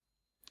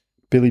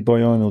Billy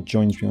Boy Arnold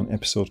joins me on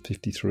episode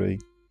 53.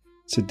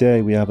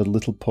 Today we have a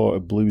little part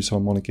of blues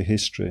harmonica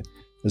history,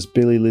 as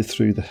Billy lived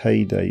through the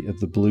heyday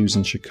of the blues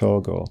in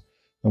Chicago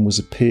and was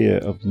a peer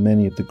of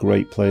many of the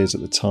great players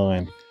at the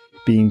time,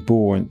 being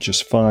born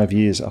just 5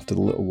 years after the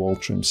Little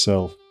Walter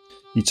himself.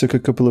 He took a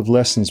couple of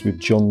lessons with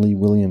John Lee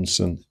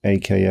Williamson,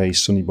 aka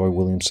Sonny Boy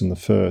Williamson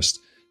I,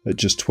 at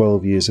just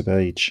 12 years of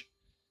age.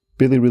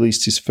 Billy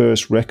released his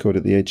first record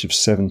at the age of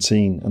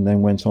 17 and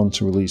then went on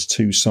to release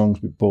 2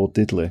 songs with Bo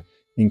Diddley,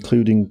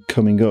 including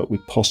coming up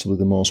with possibly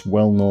the most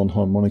well-known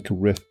harmonica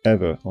riff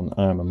ever on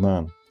I'm a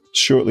Man.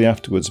 Shortly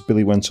afterwards,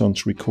 Billy went on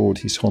to record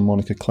his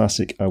harmonica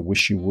classic I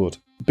Wish You Would.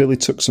 Billy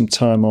took some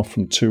time off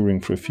from touring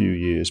for a few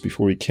years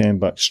before he came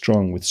back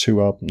strong with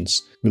 2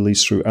 albums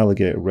released through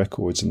Alligator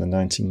Records in the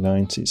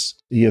 1990s.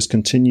 He has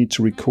continued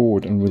to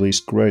record and release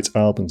great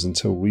albums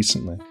until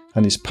recently,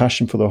 and his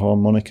passion for the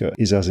harmonica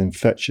is as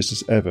infectious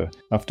as ever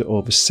after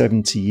over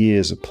 70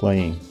 years of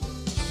playing.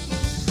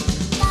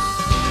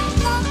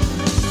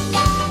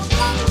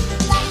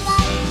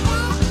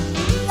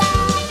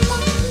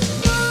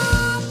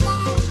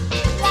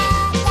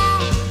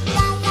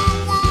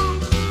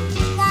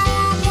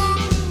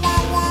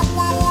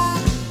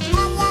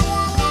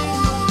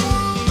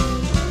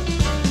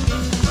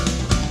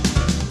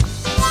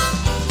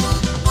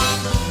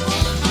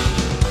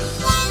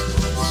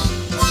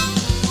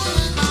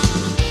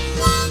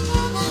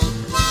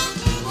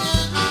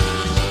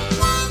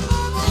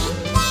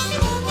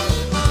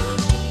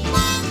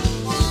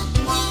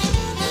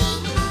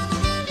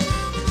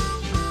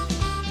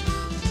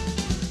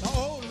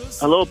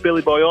 Hello,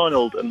 Billy Boy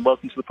Arnold, and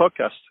welcome to the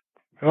podcast.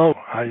 Hello,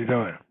 how you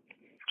doing?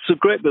 So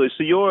great, Billy.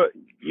 So you're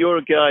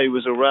a guy who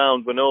was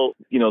around when all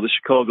the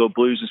Chicago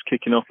blues was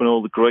kicking off and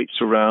all the greats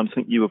were around. I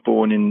think you were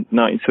born in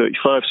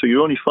 1935, so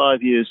you're only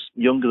 5 years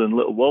younger than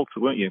Little Walter,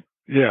 weren't you?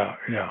 Yeah.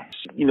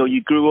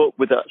 You grew up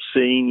with that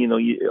scene.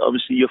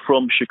 Obviously you're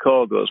from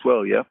Chicago as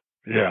well, yeah.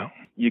 Yeah.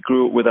 You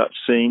grew up with that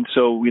scene.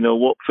 So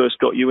what first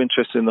got you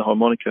interested in the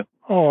harmonica?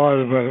 Oh, I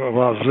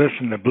was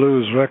listening to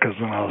blues records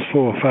when I was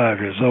 4 or 5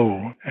 years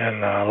old,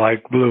 and I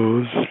liked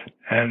blues.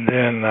 And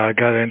then I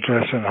got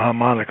interested in the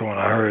harmonica when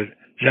I heard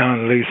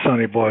John Lee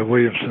Sonny Boy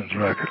Williamson's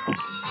record.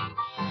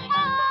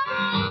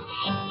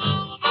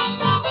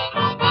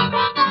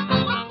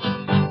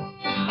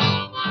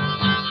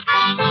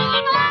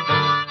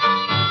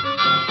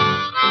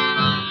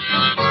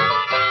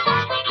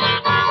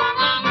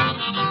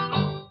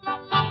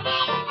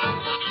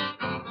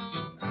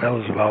 That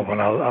was about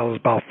when I was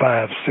about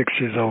 5, 6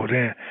 years old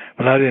then.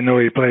 But I didn't know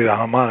he played the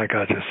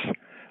harmonica. I just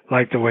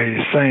liked the way he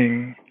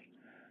sang.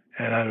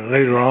 And then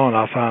later on,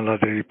 I found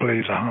out that he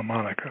plays the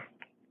harmonica.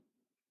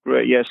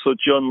 Great, yeah. So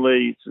John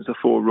Lee is a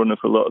forerunner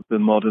for a lot of the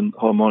modern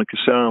harmonica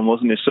sound,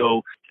 wasn't he?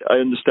 So I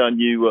understand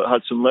you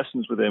had some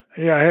lessons with him.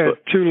 Yeah, I had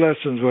 2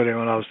 lessons with him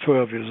when I was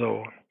 12 years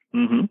old.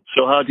 Mm-hmm.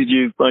 So how did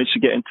you manage to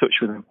get in touch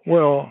with him?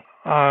 Well,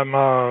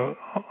 my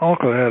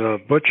uncle had a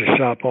butcher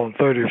shop on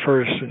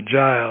 31st and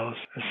Giles.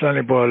 And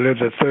Sonny Boy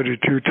lived at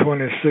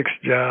 3226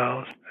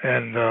 Giles.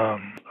 And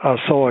I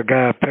saw a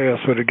guy pass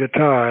with a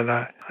guitar, and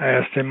I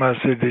asked him, I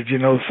said, "Did you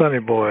know Sonny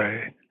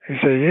Boy?" He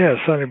said, "Yeah,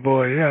 Sonny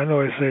Boy, yeah, I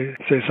know." He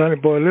said, "Sonny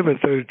Boy lived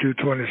at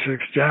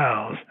 3226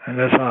 Giles." And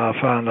that's how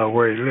I found out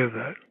where he lived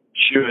at.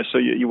 Sure, so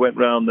you went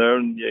round there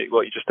and you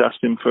just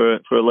asked him for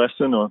a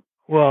lesson, or?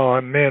 Well,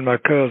 me and my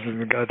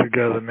cousin got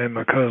together, me and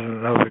my cousin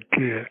and another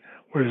kid.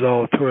 We was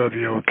all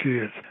 12-year-old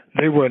kids.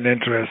 They wasn't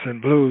interested in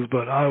blues,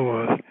 but I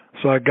was.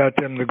 So I got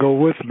them to go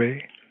with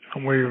me.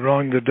 And we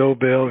rang the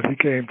doorbell. He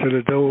came to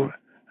the door,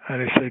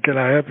 and he said, "Can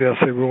I help you?" I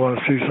said, "We want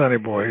to see Sonny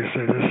Boy." He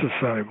said, "This is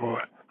Sonny Boy."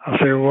 I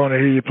said, "We want to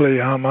hear you play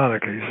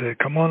harmonica." He said,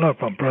 "Come on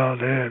up. I'm proud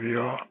to have you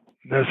all."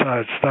 That's how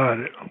it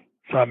started.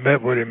 So I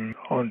met with him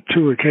on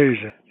 2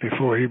 occasions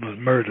before he was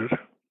murdered.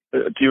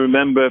 Do you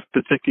remember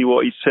particularly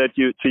what he said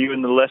to you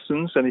in the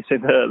lessons?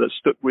 Anything that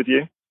stuck with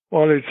you?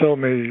 Well, he told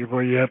me,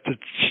 you have to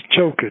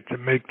choke it to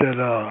make that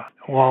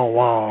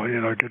wah-wah,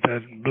 get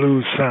that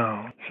blues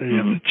sound. So you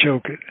have to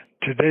choke it.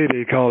 Today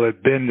they call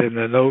it bending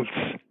the notes.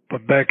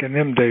 But back in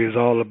them days,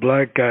 all the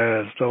black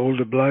guys, the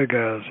older black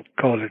guys,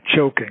 called it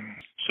choking.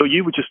 So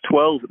you were just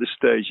 12 at this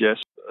stage, yes?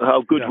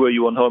 How good were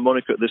you on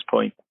harmonica at this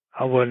point?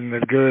 I wasn't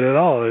as good at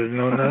all. I didn't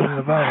know nothing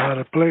about how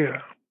to play it.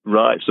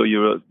 Right, so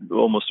you're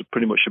almost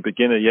pretty much a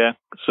beginner, yeah?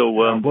 So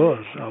I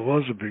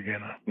was a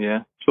beginner. Yeah.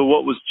 So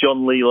what was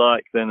John Lee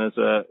like then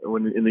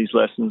when in these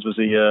lessons? Was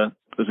he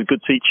was a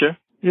good teacher?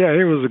 Yeah,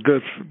 he was a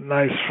good,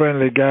 nice,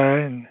 friendly guy,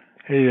 and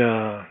he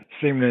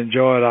seemed to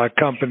enjoy our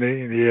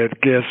company. He had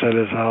guests at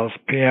his house,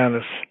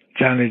 pianist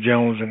Johnny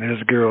Jones and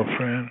his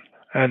girlfriend.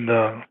 And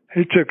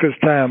he took his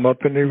time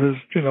up, and he was,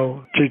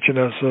 teaching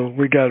us, so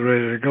we got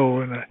ready to go.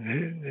 And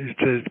he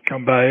said,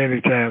 "Come by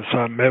anytime." So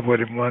I met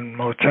with him one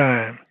more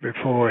time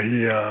before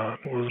he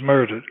was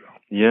murdered.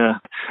 Yeah.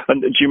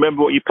 And do you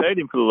remember what you paid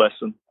him for the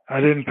lesson? I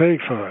didn't pay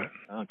for it.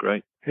 Oh,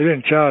 great. He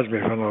didn't charge me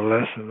for no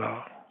lesson,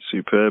 though.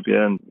 superb,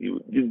 yeah. And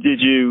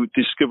did you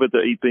discover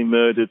that he'd been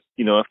murdered,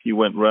 after you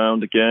went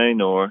round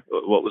again, or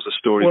what was the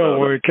story about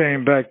when we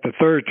came back the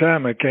third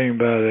time I came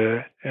by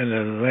there, and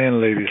the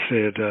landlady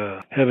said,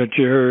 haven't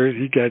you heard?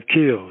 He got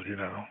killed,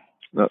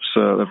 That's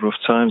the rough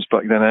times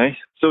back then, eh?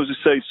 So as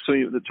I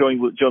say, that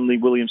John Lee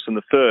Williamson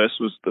the first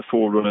was the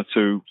forerunner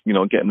to,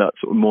 getting that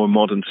sort of more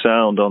modern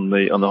sound on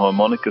the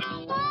harmonica.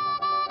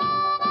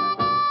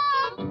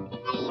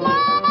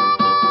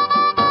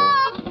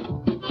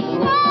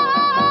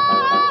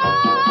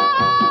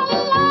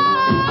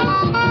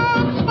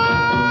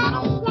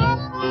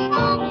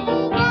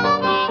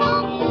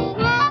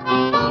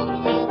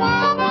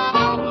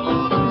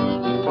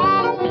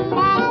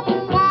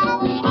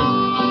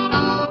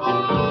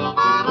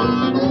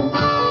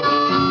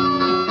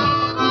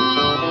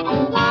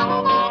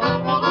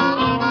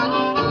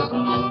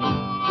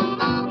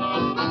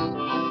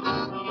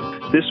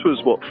 This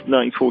was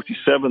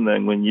 1947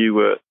 then, when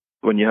you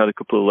had a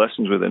couple of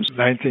lessons with him.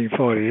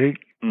 1948.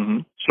 Mm-hmm.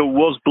 So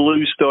was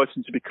blues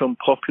starting to become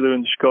popular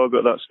in Chicago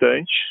at that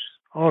stage?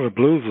 Oh, the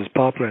blues was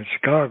popular in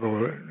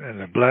Chicago, in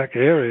the black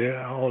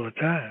area, all the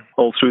time.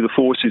 All through the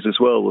 40s as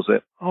well, was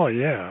it? Oh,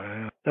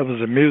 yeah. That was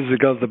the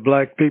music of the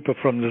black people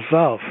from the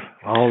South.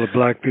 All the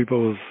black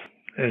people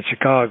in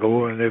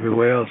Chicago and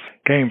everywhere else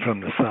came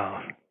from the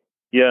South.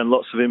 Yeah, and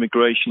lots of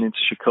immigration into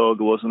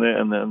Chicago, wasn't it?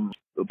 And then,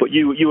 but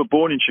you were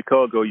born in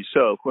Chicago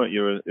yourself, weren't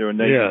you? You're a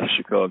native of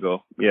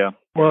Chicago. Yeah.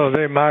 Well,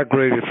 they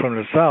migrated from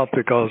the South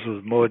because there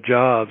was more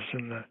jobs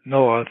in the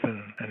North,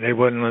 and they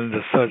wasn't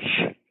under such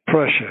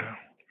pressure,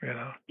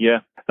 Yeah.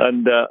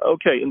 And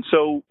okay, and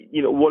so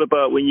what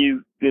about when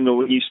you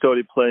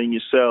started playing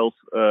yourself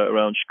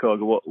around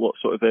Chicago? What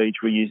sort of age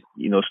were you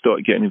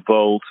started getting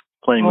involved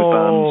playing with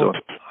bands? Or?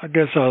 I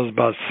guess I was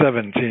about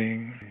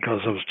 17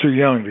 because I was too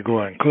young to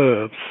go in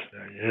clubs.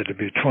 You had to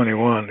be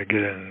 21 to get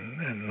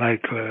in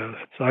nightclubs.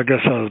 So I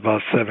guess I was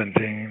about 17,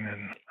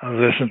 and I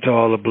listened to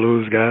all the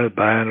blues guys,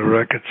 buying the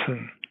records,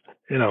 and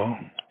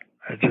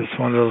it's just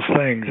one of those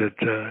things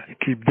that you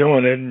keep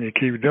doing it and you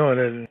keep doing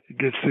it, and you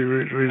get the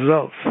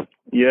results.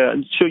 Yeah,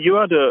 and so you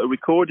had a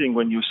recording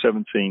when you were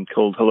 17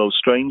 called Hello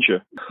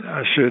Stranger.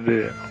 I sure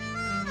did.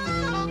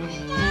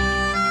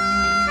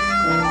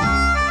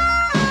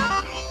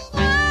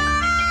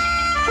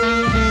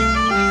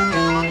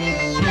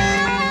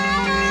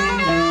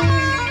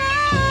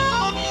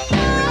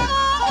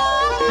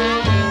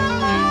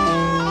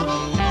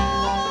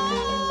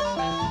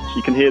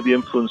 You can hear the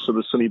influence of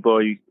the Sonny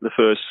Boy, the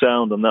first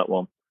sound on that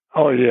one.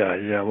 Oh,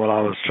 yeah. Well,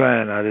 I was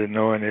trying. I didn't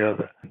know any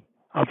other.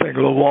 I think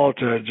Lil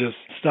Walter had just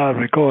started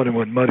recording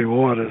with Muddy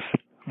Waters.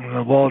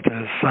 Lil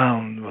Walter's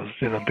sound was,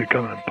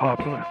 becoming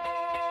popular.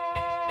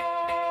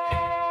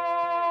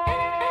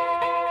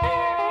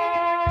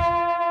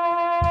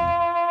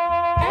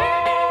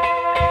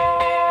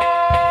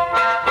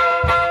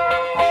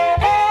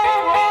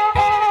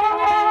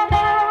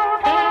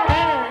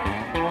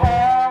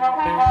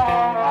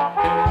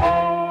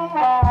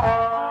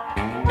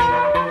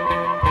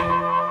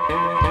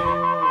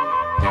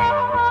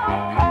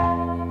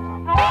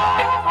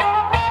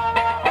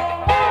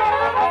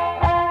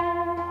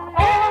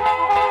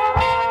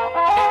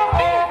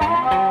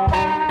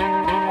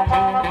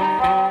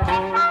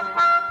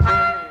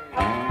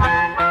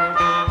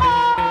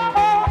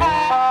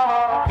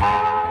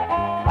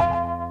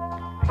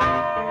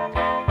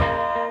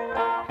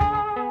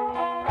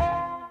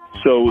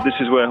 So this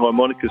is where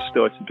harmonicas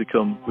started to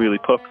become really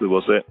popular,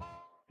 was it?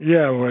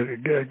 Yeah, well,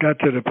 it got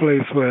to the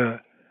place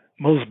where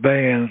most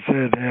bands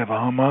had to have a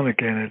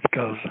harmonica in it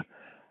because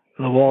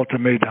Lil Walter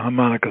made the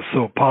harmonica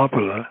so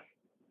popular.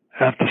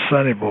 After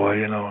Sonny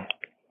Boy,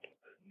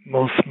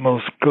 most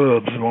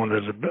clubs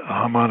wanted a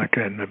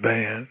harmonica in the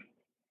band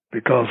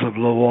because of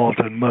Lil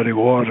Walter and Muddy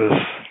Waters'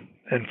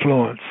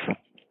 influence.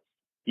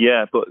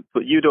 Yeah, but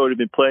you'd already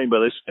been playing by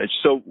this stage.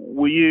 So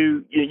were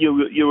you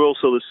were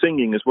also the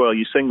singing as well?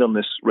 You sing on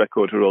this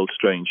record, Hello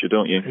Stranger,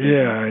 don't you?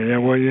 Yeah.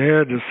 Well, you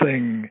had to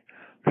sing.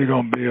 If you're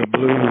going to be a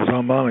blues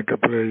harmonica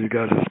player, you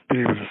got to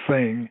be able to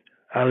sing.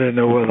 I didn't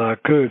know whether I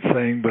could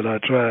sing, but I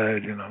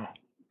tried,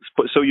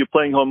 So you're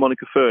playing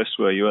harmonica first,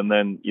 were you? And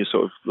then you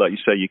sort of, like you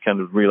say, you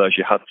kind of realised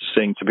you had to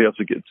sing to be able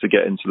to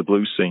get into the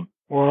blues scene.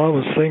 Well, I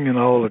was singing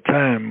all the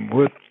time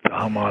with the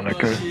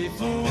harmonica.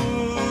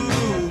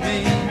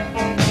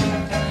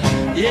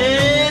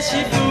 Yeah,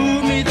 she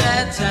fooled me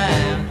that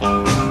time.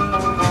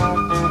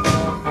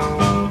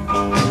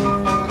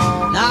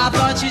 Now I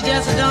thought she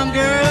just a dumb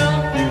girl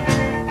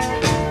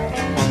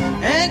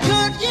and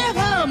could give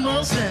her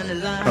most any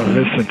line. I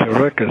listened to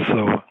records,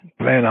 so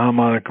playing a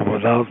harmonica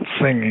without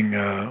singing,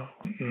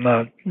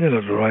 not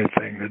the right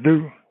thing to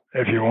do.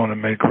 If you want to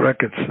make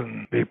records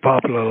and be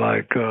popular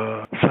like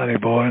Sonny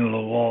Boy and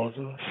Lil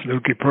Walter,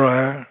 Snooky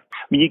Pryor. I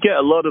mean, you get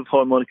a lot of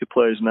harmonica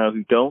players now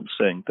who don't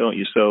sing, don't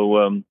you?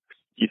 So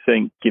you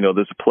think,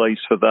 there's a place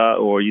for that,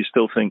 or you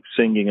still think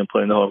singing and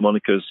playing the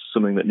harmonica is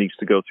something that needs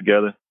to go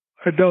together?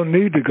 It don't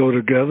need to go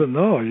together,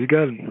 no. You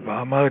got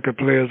harmonica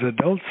players that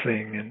don't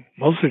sing, and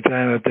most of the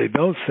time if they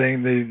don't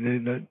sing,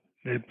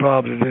 They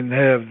probably didn't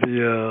have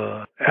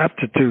the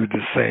aptitude to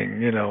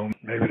sing, you know.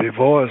 Maybe their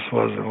voice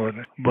wasn't with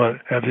it.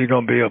 But if you're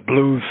going to be a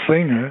blues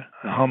singer,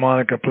 a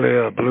harmonica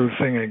player, a blues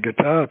singer, and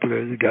guitar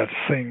player, you got to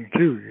sing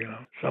too, you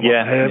know. Some of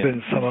them have it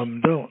and some of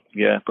them don't.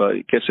 Yeah, but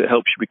I guess it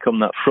helps you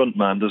become that front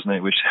man, doesn't it?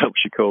 Which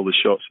helps you call the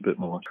shots a bit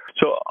more.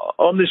 So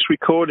on this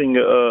recording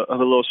of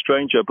Hello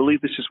Stranger, I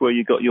believe this is where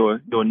you got your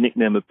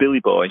nickname of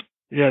Billy Boy.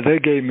 Yeah, they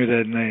gave me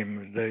that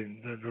name,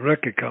 the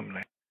record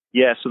company.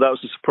 Yeah, so that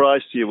was a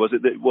surprise to you, was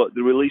it? That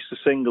they released a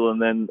single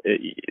and then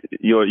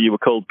you were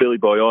called Billy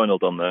Boy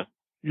Arnold on there?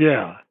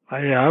 Yeah,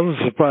 I was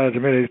surprised.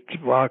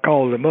 I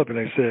called them up and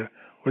they said,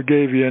 "We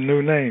gave you a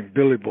new name,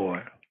 Billy Boy."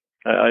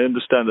 I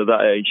understand at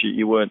that age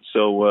you weren't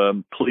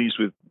so pleased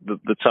with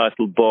the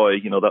title Boy,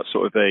 you know, that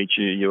sort of age.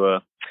 You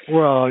were.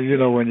 Well, you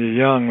know, when you're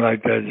young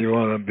like that, you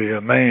want to be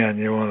a man.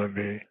 You want to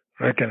be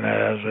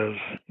recognized as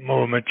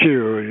more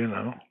mature, you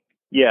know.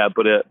 Yeah,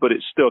 but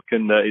it stuck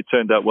and it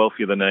turned out well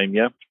for you, the name,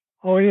 yeah?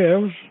 Oh, yeah,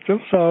 it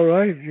was all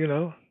right, you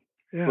know.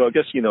 Yeah. Well, I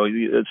guess, you know,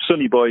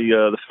 Sonny Boy,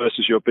 the first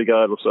is your big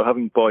idol, so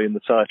having Boy in the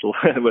title,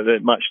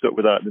 it matched up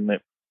with that, didn't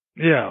it?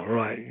 Yeah,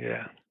 right,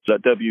 yeah.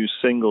 That debut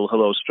single,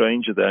 Hello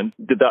Stranger, then,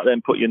 did that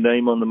then put your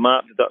name on the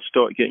map? Did that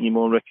start getting you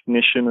more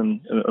recognition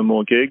and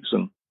more gigs?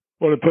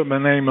 Well, it put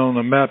my name on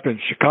the map in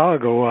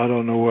Chicago. I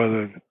don't know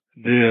whether it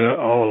did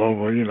all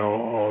over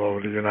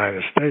the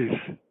United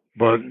States.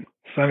 But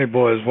Sonny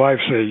Boy's wife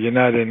said, "You're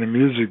not in the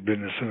music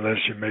business unless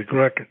you make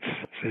records.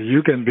 So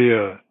you can be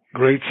a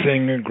great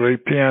singer,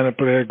 great piano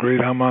player, great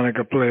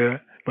harmonica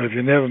player, but if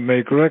you never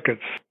make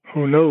records,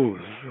 who knows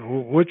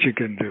what you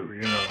can do,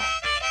 you know."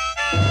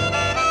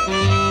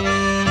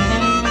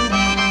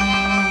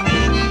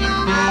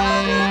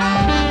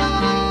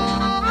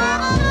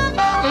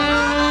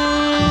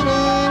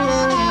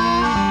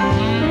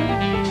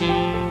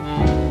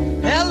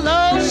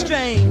 Hello,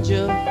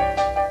 stranger.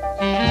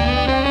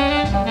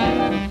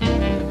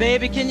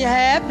 Baby, can you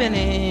have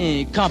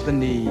any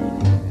company?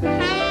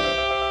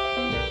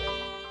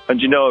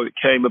 And you know, it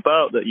came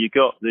about that you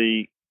got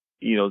to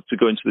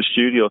go into the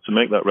studio to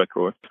make that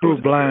record.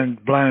 Through Blind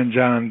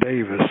John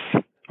Davis,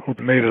 who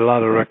made a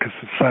lot of records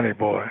with Sonny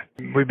Boy.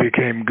 We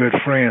became good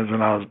friends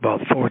when I was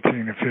about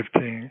 14 or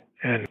 15.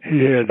 And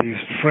he had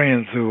these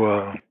friends who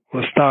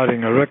were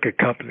starting a record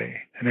company,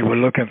 and they were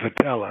looking for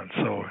talent.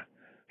 So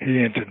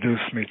he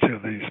introduced me to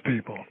these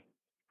people.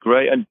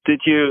 Great. And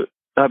did you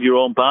have your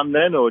own band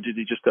then, or did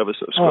you just have a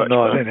sort of scratch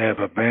band? I didn't have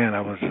a band.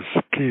 I was just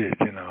a kid,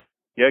 you know.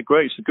 Yeah,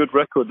 great. It's a good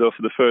record, though,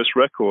 for the first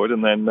record.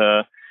 And then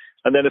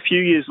a few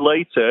years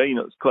later, you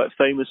know, it's quite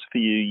famous for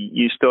you.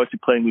 You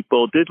started playing with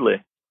Bo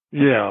Diddley.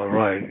 Yeah,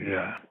 right,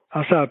 yeah.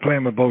 I started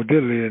playing with Bo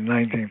Diddley in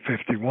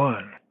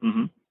 1951.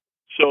 Mm-hmm.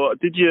 So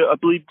did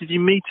you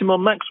meet him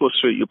on Maxwell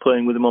Street? You're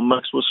playing with him on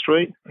Maxwell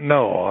Street?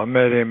 No, I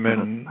met him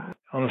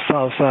on the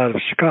south side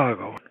of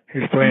Chicago.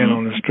 He's playing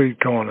on the street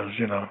corners,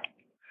 you know.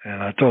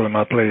 And I told him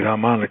I played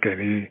harmonica.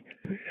 And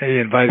he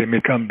invited me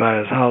to come by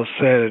his house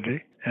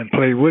Saturday and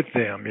play with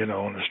them, you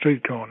know, on the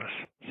street corners.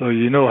 So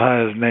you know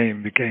how his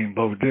name became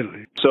Bo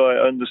Diddley. So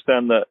I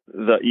understand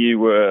that you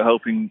were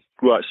helping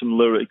write some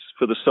lyrics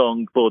for the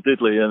song Bo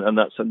Diddley,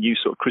 and you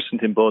sort of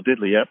christened him Bo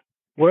Diddley, yeah?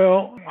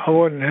 Well, I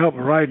wasn't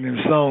helping writing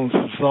songs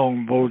for the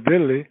song Bo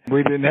Diddley.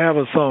 We didn't have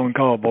a song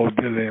called Bo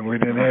Diddley, and we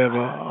didn't have an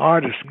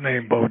artist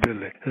named Bo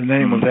Diddley. His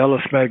name was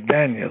Ellis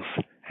McDaniels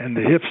and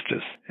the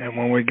Hipsters. And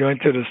when we go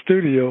into the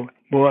studio,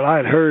 well,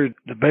 I'd heard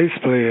the bass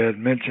player had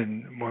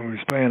mentioned when we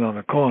was playing on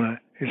the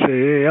corner, he said,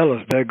 "Hey,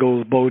 Ellis, there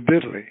goes Bo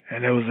Diddley."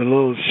 And there was a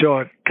little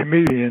short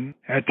comedian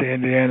at the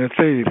Indiana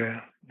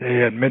Theater. They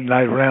had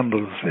midnight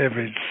rambles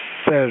every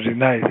Saturday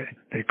night.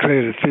 They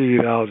cleared the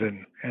theater out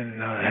and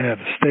had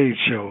a stage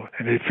show.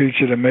 And they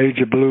featured a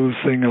major blues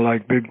singer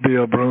like Big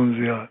Bill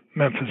Broonzy or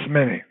Memphis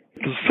Minnie.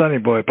 Sonny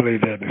Boy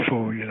played that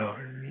before, you know,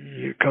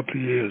 a couple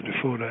of years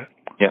before that.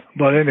 Yeah.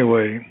 But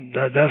anyway,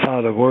 that's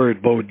how the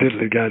word Bo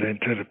Diddley got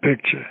into the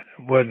picture.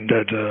 It wasn't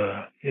that,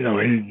 he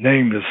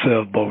named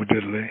himself Bo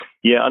Diddley.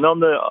 Yeah, and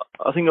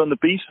I think on the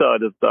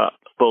B-side of that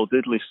Bo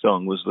Diddley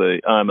song was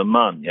the I'm a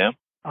Man, yeah?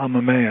 I'm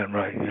a Man,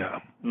 right, yeah.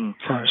 Mm.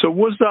 Right. So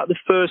was that the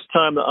first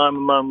time that I'm a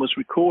Man was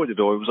recorded,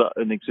 or was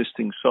that an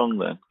existing song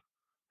then?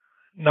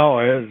 No,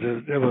 it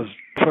was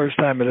the first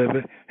time it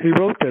ever. He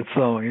wrote that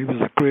song. He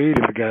was a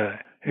creative guy.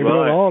 He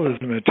wrote all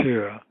his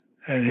material,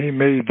 and he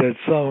made that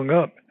song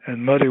up.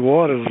 And Muddy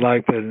Waters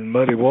liked it, and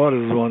Muddy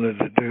Waters wanted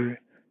to do it,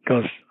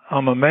 because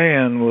I'm a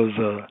Man was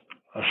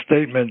a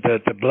statement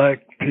that the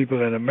black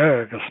people in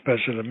America,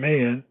 especially the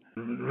men,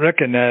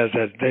 recognize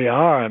that they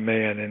are a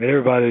man, and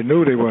everybody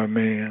knew they were a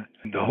man.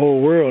 The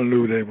whole world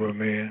knew they were a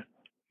man,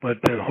 but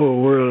the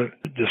whole world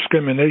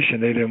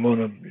discrimination, they didn't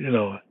want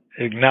to,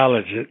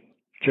 acknowledge it.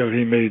 So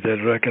he made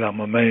that record, I'm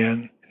a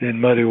Man.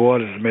 Then Muddy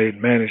Waters made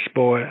Mannish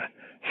Boy,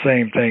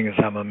 same thing as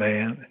I'm a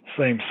Man,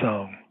 same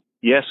song.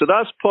 Yeah, so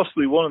that's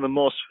possibly one of the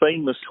most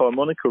famous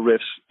harmonica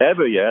riffs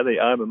ever, yeah, the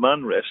I'm a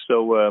Man riff.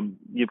 So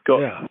you've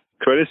got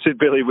credited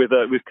Billy with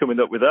coming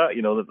up with that,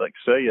 like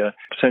I say,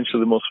 potentially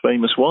the most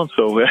famous one.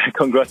 So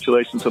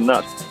congratulations on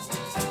that.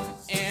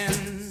 In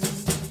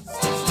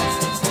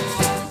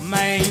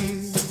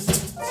Maine,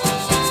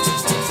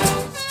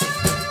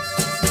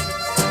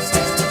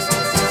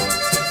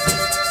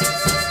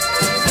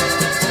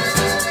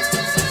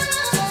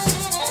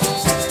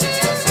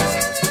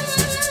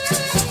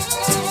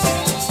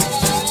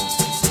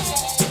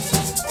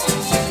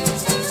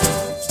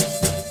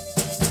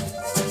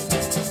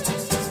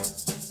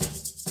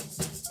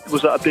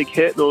 Was that a big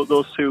hit,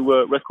 those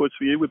two records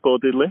for you with Bo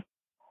Diddley?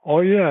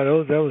 Oh, yeah,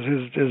 that was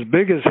his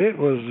biggest hit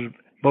was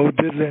Bo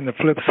Diddley and the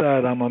flip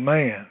side, I'm a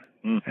Man.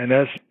 And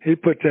he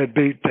put that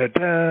beat, that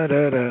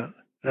da-da-da,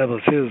 that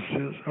was his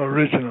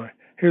original.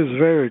 He was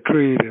very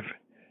creative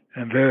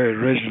and very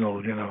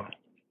original, you know.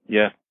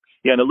 Yeah.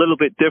 Yeah, and a little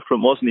bit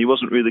different, wasn't he? He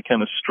wasn't really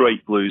kind of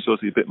straight blues, was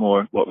he? A bit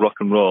more, rock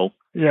and roll?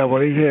 Yeah,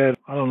 well, he had,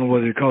 I don't know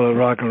whether you call it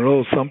rock and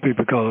roll. Some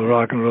people call it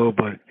rock and roll,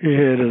 but he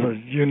had a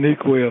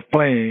unique way of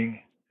playing.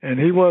 And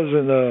he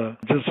wasn't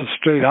just a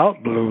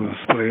straight-out blues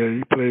player.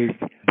 He played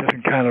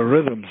different kind of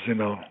rhythms, you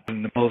know,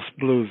 than most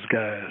blues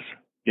guys.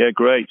 Yeah,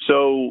 great.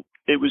 So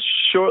it was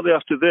shortly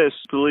after this,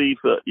 I believe,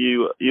 that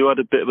you had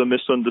a bit of a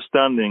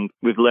misunderstanding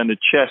with Leonard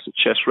Chess at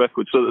Chess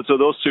Records. So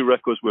those two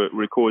records were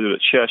recorded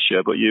at Chess,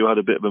 yeah, but you had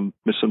a bit of a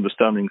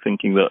misunderstanding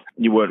thinking that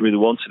you weren't really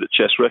wanted at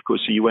Chess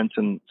Records, so you went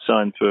and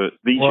signed for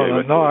VJ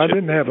Records. No, I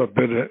didn't have a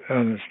bit of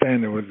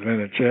understanding with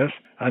Leonard Chess.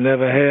 I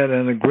never had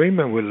an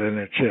agreement with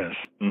Leonard Chess.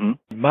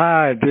 Mm-hmm.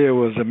 My idea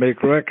was to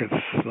make records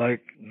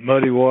like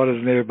Muddy Waters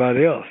and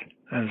everybody else.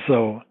 And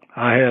so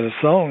I had a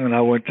song and I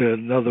went to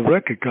another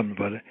record company,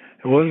 but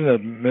it wasn't a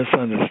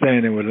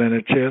misunderstanding with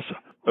Leonard Chess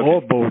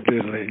or Bo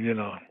Diddley, you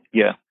know.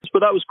 Yeah,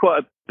 but that was quite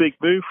a big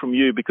move from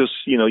you because,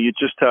 you know, you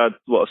just had,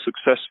 a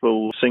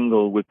successful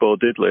single with Bo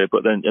Diddley,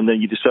 and then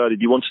you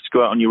decided you wanted to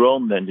go out on your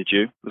own then, did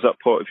you? Was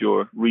that part of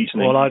your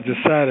reasoning? Well, I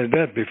decided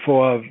that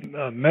before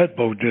I met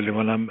Bo Diddley.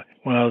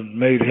 When I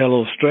made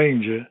Hello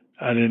Stranger,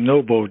 I didn't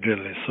know Bo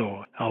Diddley,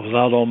 so I was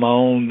out on my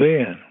own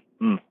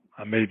then.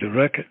 I made the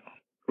record.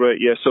 Great,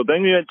 yeah. So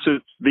then we went to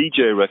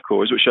VJ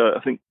Records, which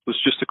I think was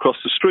just across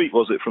the street,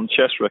 was it, from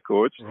Chess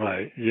Records?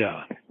 Right,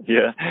 yeah.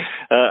 Yeah.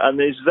 And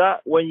is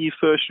that when you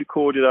first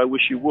recorded I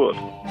Wish You Would?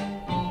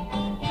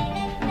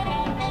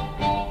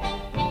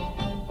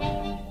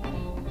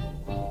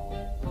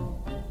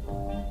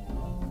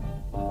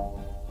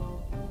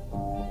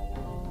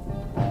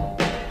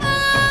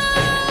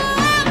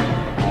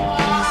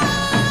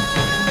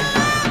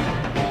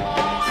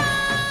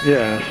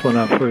 Yeah, that's when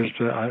I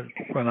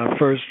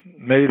first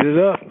made it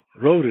up,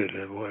 wrote it,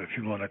 if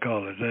you want to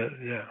call it that.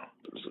 Yeah.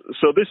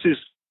 So this is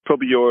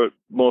probably your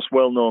most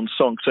well-known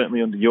song,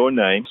 certainly under your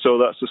name. So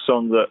that's a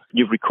song that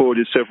you've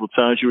recorded several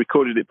times. You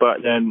recorded it back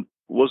then.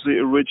 Was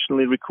it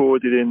originally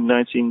recorded in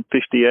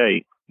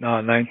 1958? No,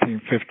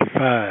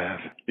 1955.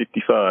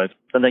 55.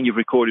 And then you've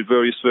recorded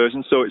various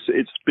versions. So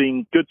it's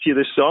been good to you,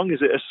 this song.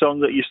 Is it a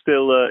song that you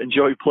still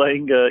enjoy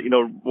playing,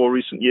 more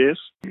recent years?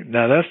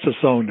 Now, that's the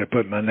song that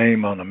put my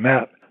name on the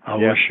map. I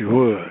Wish You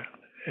Would.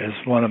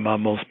 It's one of my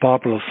most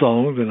popular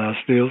songs, and I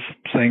still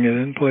sing it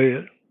and play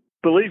it.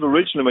 I believe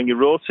originally when you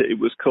wrote it, it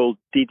was called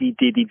Diddy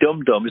Diddy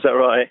Dum Dum. Is that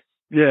right?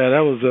 Yeah,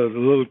 that was a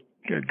little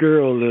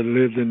girl that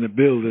lived in the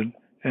building,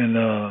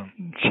 and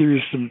she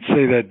used to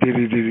say that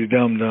Diddy Diddy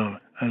Dum Dum.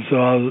 And so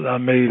I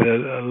made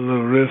a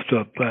little riff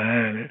up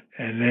behind it.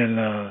 And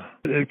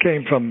then it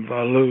came from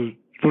a little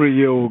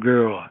 3-year-old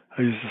girl.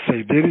 I used to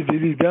say diddy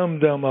diddy dum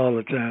dum all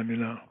the time, you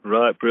know.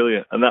 Right,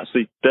 brilliant. And that's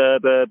the da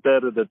da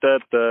da da da da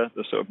da,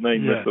 the sort of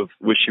main riff of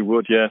Wish You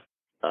Would, yeah.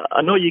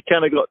 I know you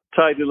kind of got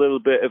tied a little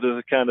bit of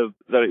that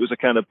it was a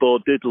kind of Bo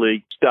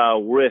Diddley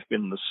style riff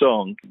in the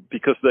song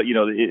because that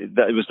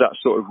that it was that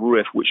sort of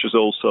riff which was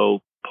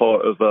also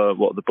part of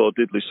the Bo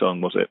Diddley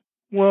song, was it?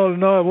 Well,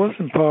 no, it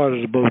wasn't part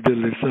of the Bo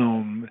Diddley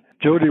song.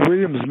 Jody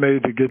Williams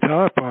made the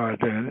guitar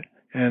part in it,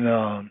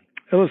 and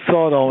it was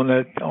sort of on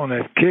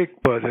that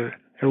kick, but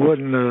it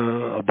wasn't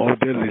a Bo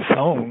Diddley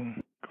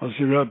song. Because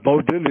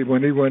Bo Diddley,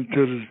 when he went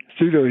to the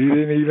studio, he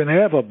didn't even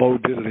have a Bo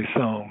Diddley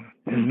song.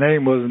 His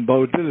name wasn't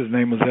Bo Diddley. His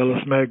name was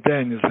Ellis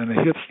McDaniels and the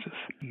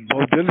Hipsters. Bo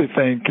Diddley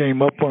thing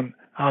came up when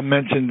I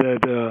mentioned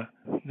that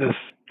this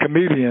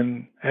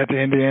comedian at the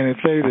Indiana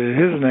Theater,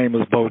 his name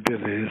was Bo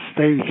Diddley. His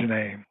stage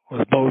name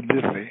was Bo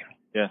Diddley.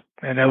 Yeah.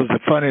 And that was the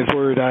funniest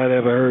word I'd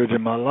ever heard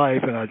in my life,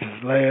 and I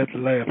just laughed.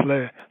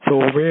 So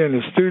we're in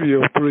the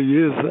studio 3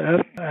 years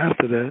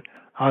after that.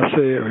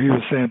 He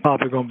was saying,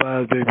 Papa gonna buy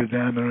his baby a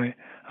diamond ring.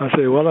 I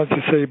said, why don't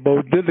you say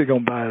Bo Diddley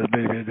gonna buy his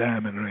baby a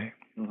diamond ring?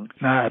 Mm-hmm.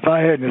 Now, if I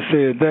hadn't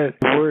said that,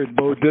 the word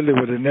Bo Diddley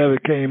would have never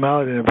came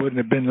out, and it wouldn't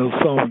have been no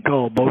song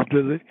called Bo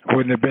Diddley.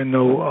 Wouldn't have been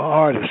no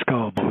artist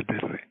called Bo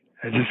Diddley.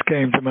 It just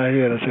came to my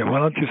head. I said, why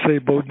don't you say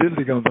Bo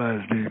Diddley gonna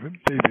buy his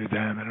baby a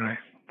diamond ring?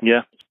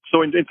 Yeah.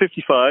 So in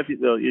 55,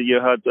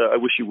 you had I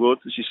Wish You Would,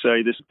 as you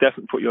say. This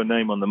definitely put your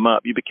name on the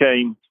map. You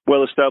became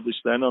well established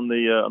then on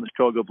the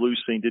Chicago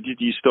blues scene. Did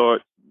you?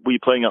 Were you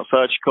playing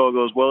outside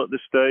Chicago as well at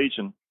this stage?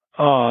 And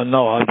oh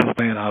no, I was just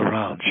playing out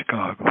around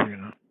Chicago, you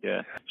know.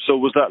 Yeah. So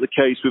was that the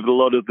case with a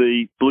lot of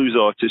the blues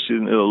artists?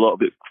 A lot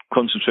of it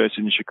concentrated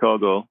in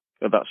Chicago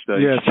at that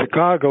stage. Yeah,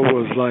 Chicago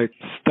was like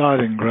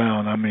starting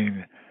ground. I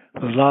mean,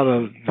 a lot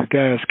of the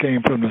guys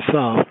came from the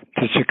South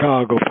to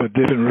Chicago for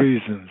different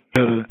reasons,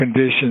 better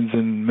conditions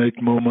and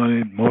make more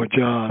money, more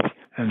jobs.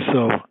 And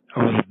so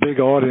there was a big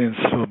audience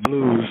for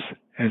blues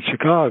in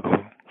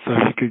Chicago. So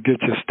you could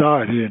get your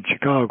start here in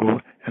Chicago.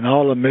 And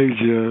all the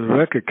major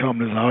record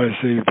companies,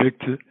 RCA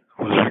Victor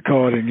was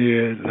recording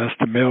here.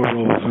 Lester Melrose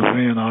was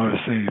in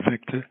RCA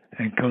Victor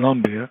and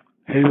Columbia.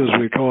 He was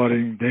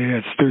recording. They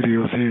had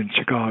studios here in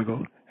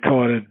Chicago.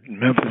 Recorded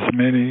Memphis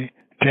Minnie,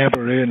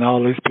 Tambourine, and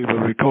all these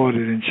people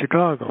recorded in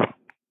Chicago.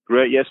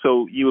 Great, yeah.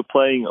 So you were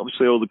playing,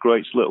 obviously, all the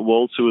greats. Little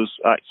Walter was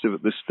active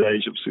at this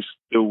stage, obviously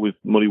still with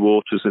Muddy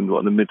Waters in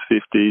the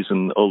mid-50s,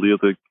 and all the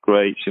other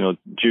greats. You know,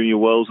 Junior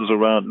Wells was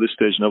around at this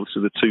stage, and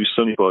obviously the two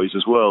Sonny Boys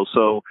as well.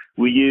 So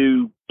were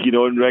you,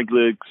 in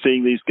regular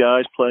seeing these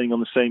guys playing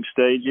on the same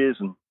stages?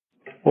 And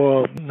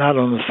well, not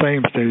on the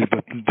same stage,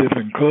 but in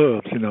different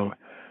clubs,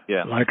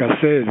 Yeah. Like I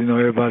said,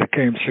 everybody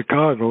came to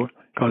Chicago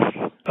because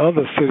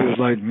other cities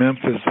like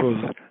Memphis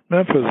was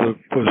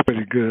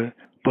pretty good.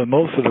 But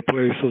most of the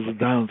places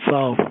down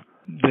south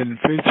didn't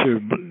feature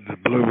the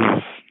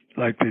blues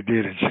like they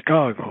did in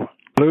Chicago.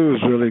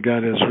 Blues really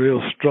got its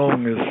real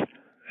strongest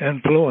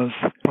influence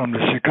from the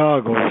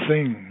Chicago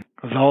scene,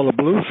 because all the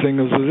blues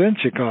singers was in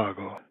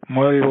Chicago.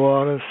 Muddy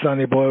Waters,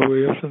 Sonny Boy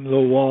Wilson,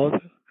 Little Walter,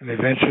 and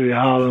eventually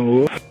Howlin'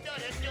 Wolf.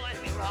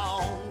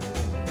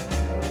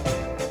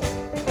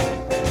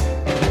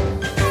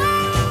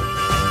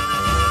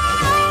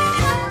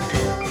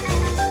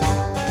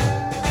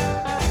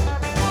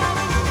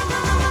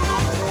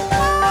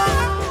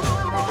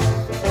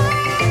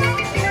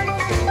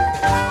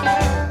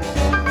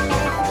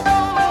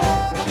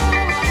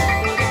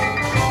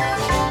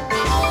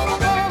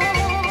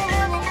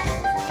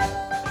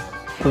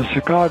 So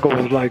Chicago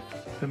was like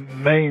the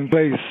main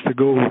place to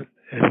go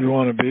if you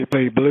want to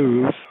play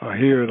blues or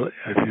hear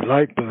if you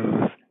like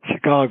blues.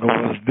 Chicago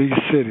was the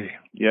city.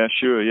 Yeah,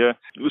 sure, yeah.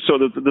 So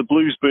the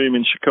blues boom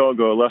in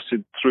Chicago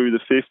lasted through the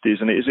 50s,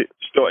 and is it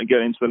starting to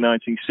get into the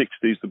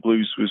 1960s? The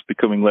blues was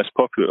becoming less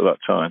popular at that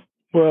time.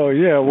 Well,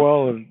 yeah,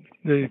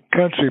 the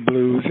country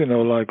blues,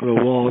 like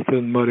Little Walter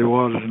and Muddy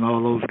Waters and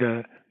all those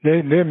guys,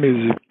 their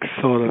music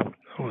sort of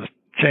was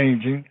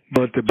changing,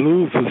 but the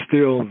blues was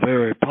still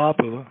very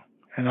popular.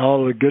 And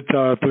all the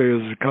guitar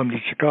players would come to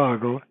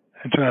Chicago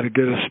and try to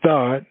get a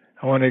start.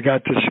 And when they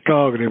got to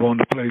Chicago, they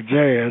wanted to play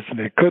jazz, and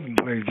they couldn't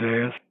play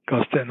jazz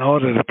because in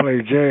order to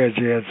play jazz,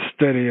 you had to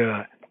study.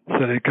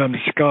 So they come to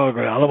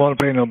Chicago. I don't want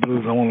to play no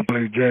blues. I want to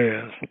play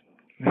jazz.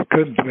 They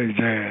couldn't play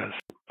jazz.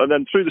 And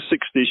then through the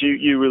 60s,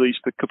 you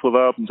released a couple of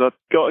albums. I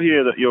got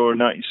here that your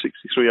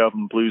 1963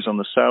 album, Blues on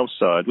the South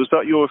Side, was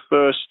that your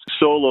first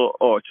solo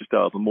artist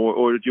album,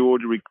 or did you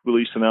already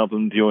release an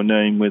album with your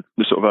name with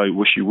the sort of I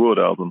Wish You Would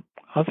album?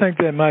 I think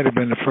that might have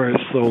been the first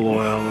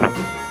solo album.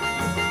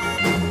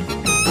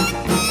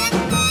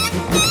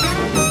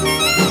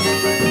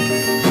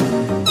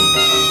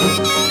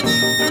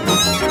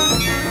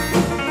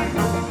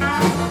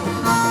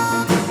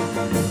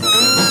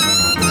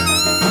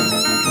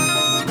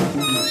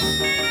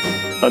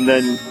 And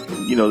then,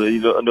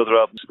 another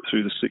album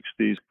through the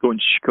 60s, going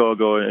to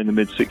Chicago in the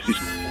mid-60s.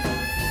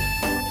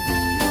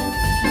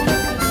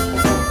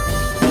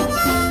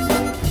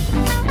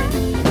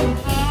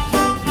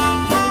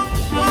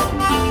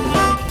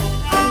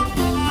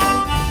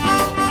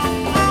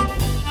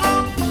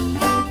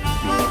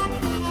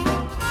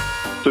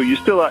 So you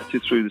still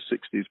acted through the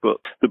 60s, but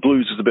the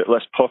blues was a bit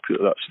less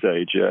popular at that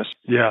stage, yes?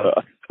 Yeah.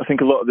 I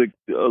think a lot of the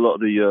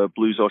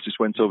blues artists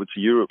went over to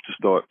Europe to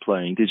start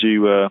playing. Did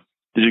you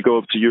go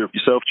over to Europe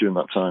yourself during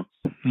that time?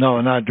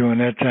 No, not during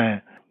that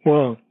time.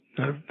 Well,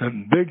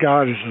 the big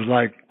artists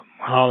like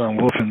Howlin'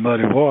 Wolf and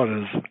Muddy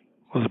Waters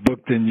was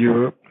booked in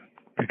Europe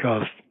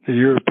because the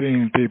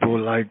European people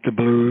liked the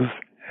blues,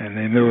 and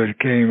they knew it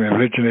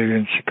originated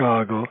in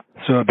Chicago,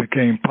 so it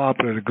became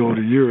popular to go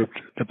to Europe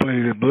to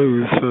play the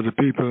blues for the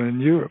people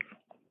in Europe.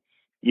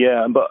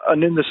 Yeah,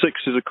 and in the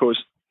 60s, of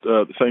course,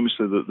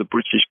 famously the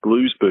British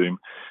blues boom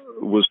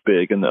was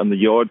big, and the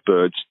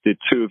Yardbirds did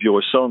two of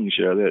your songs.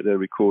 Yeah, they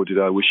recorded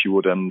 "I Wish You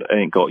Would" and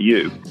 "Ain't Got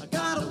You." I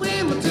got a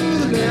woman to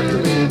the left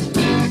of me.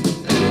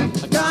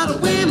 I got a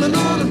woman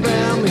all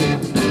around me,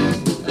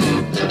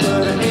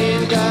 but I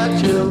ain't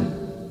got you.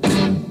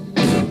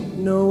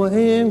 No, I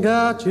ain't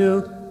got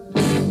you.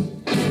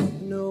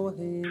 No, I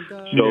ain't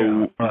got you. So,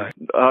 right.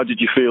 How did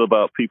you feel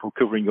about people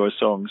covering your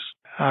songs?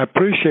 I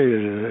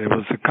appreciated it. It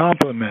was a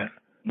compliment.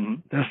 Mm-hmm.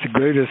 That's the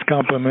greatest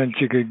compliment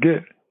you could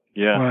get.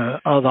 Yeah. When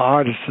other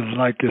artists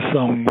like your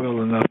song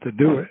well enough to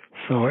do it.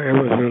 So it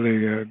was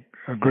really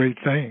a great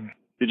thing.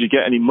 Did you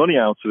get any money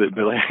out of it,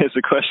 Billy? Is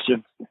the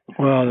question.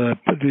 Well, the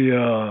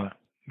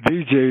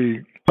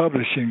VJ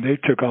Publishing, they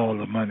took all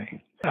the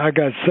money. I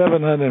got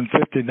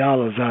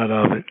 $750 out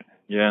of it.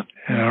 Yeah.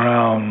 In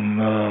around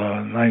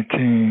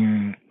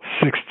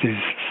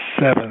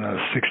 1967 or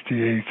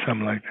 68,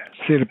 something like that.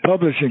 See, the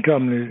publishing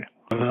company,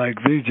 like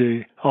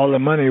VJ, all the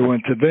money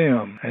went to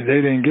them, and they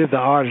didn't give the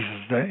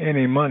artists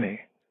any money.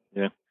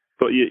 Yeah,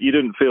 but you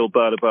didn't feel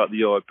bad about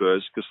the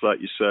Yardbirds because, like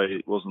you say,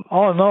 it wasn't.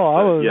 Oh no,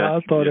 I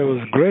thought it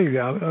was great.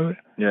 I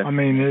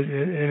mean, it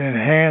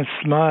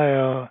enhanced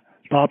my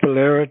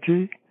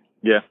popularity.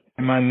 Yeah.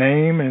 And my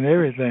name and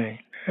everything.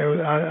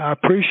 I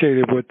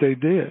appreciated what they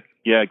did.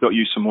 Yeah, got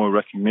you some more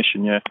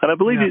recognition, yeah. And I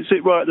believe it's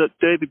it right that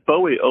David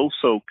Bowie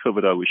also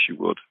covered I Wish You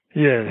Would.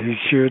 Yeah, he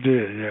sure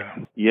did,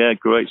 yeah. Yeah,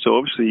 great. So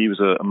obviously he was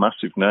a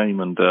massive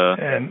name. And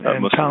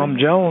Tom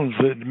Jones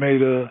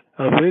made a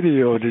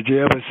video. Did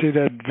you ever see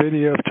that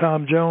video of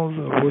Tom Jones,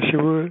 I Wish You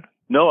Would?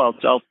 No,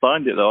 I'll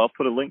find it, though. I'll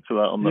put a link to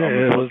that on the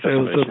it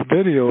was a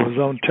video. It was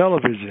on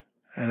television,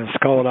 and it's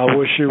called I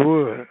Wish You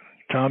Would.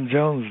 Tom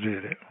Jones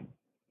did it.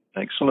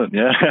 Excellent,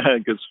 yeah.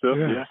 Good stuff,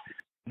 yeah.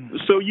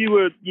 So you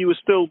were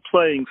still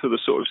playing for the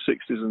sort of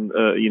 60s and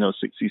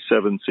 60s,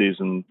 70s,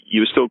 and you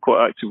were still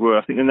quite active. Where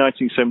I think in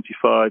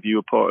 1975 you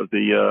were part of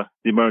the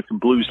American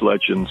Blues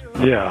Legends.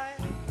 Yeah.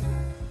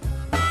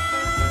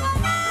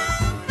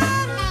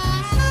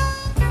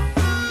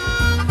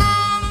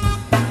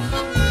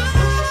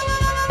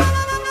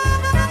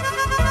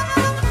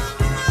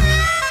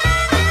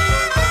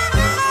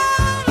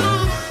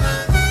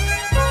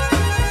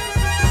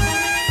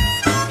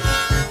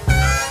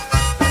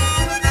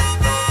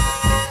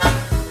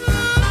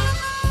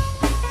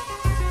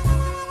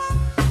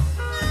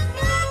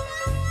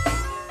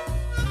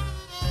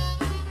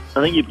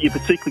 I think you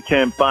particularly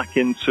came back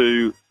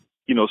into,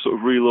 sort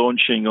of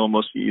relaunching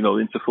almost,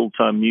 into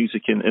full-time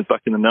music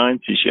back in the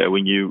 90s, yeah,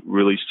 when you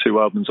released 2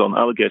 albums on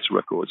Alligator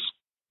Records.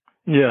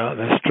 Yeah,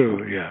 that's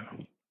true, yeah.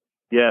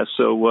 Yeah,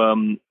 so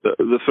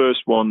the first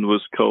one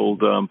was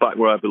called Back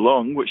Where I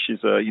Belong, which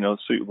is a,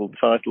 suitable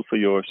title for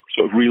your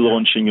sort of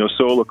relaunching your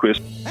solo career.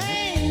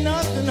 Ain't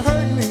nothing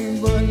hurt me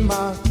but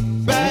my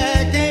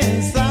back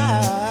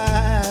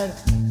inside.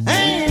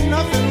 Ain't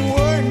nothing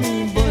worried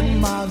me but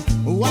my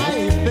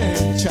wife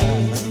and child.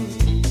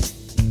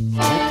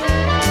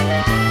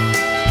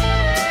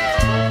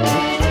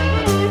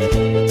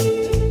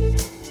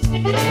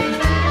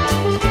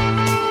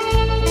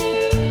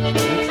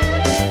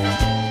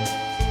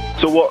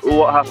 So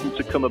what happened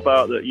to come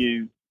about that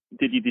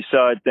did you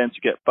decide then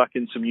to get back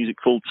into music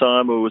full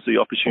time, or was the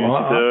opportunity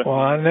there? Well,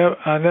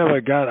 I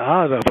never got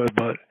out of it,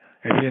 but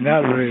if you're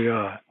not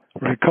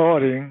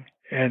recording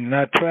and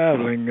not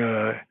traveling,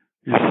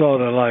 you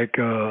sort of like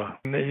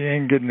you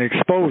ain't getting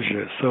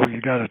exposure, so you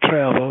got to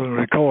travel and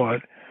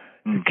record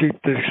to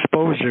keep the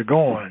exposure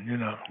going,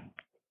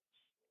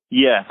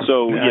 Yeah,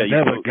 so I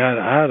never got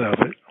out of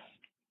it.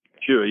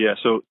 Sure, yeah.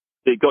 So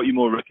it got you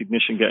more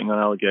recognition getting on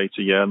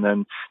Alligator, yeah. And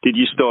then did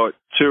you start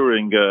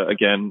touring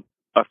again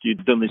after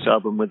you'd done this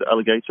album with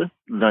Alligator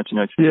in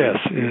 1992? Yes,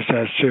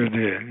 I sure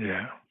did,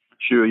 yeah.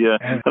 Sure, yeah.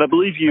 And I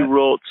believe you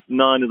wrote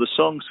 9 of the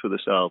songs for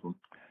this album.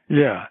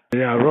 Yeah,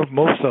 I wrote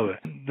most of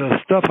it. The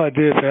stuff I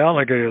did for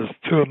Alligator was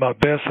 2 of my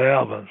best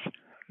albums.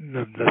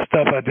 The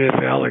stuff I did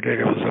for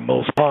Alligator was the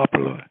most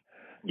popular.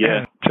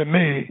 Yeah. And to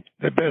me,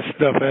 the best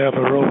stuff I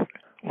ever wrote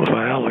was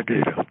for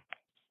Alligator.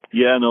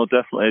 Yeah, no,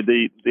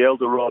 definitely. The El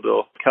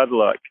Dorado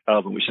Cadillac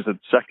album, which is the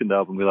second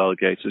album with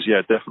Alligators,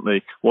 yeah,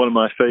 definitely one of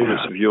my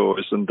favorites of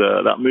yours. And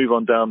that Move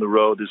On Down the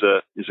Road is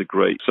a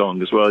great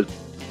song as well.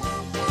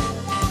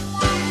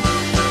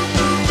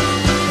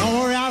 Don't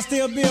worry, I'll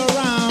still be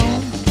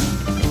around.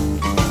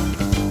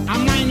 I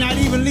might not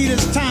even leave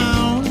this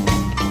town.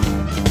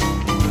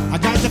 I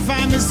got to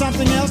find me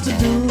something else to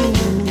do.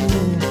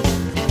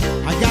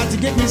 I got to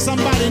get me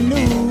somebody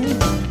new.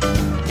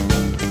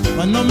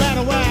 But no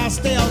matter where I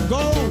stay or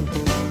go,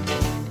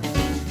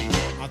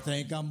 I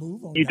think I'll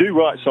move on. You do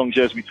write songs,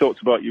 as we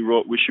talked about. You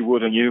wrote Wish You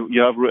Would, and you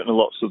have written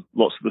lots of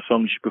the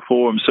songs you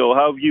perform. So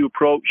how have you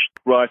approached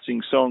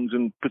writing songs,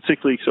 and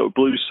particularly sort of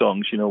blues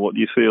songs? What do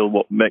you feel,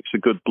 what makes a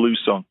good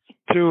blues song?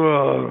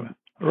 To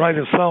write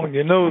a song,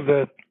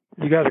 that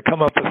you got to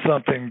come up with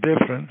something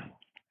different.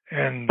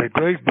 And the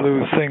great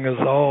blues singers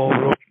all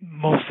wrote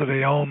most of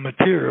their own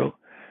material.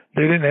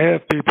 They didn't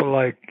have people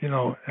like, in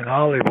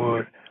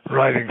Hollywood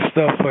writing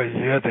stuff for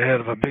you. You had to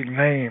have a big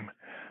name.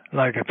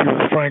 Like if you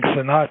were Frank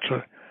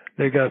Sinatra,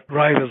 they got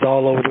writers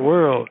all over the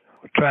world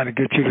trying to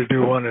get you to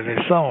do one of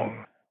their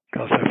songs.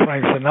 Because if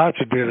Frank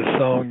Sinatra did a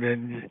song,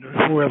 then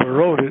whoever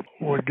wrote it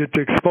would get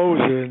the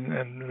exposure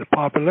and the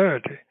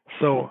popularity.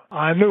 So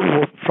I knew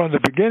from the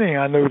beginning,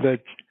 that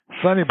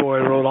Sonny Boy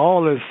wrote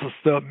all this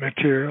stuff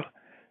material,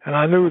 and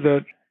I knew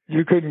that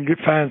you couldn't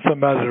find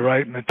somebody to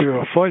write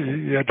material for you.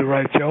 You had to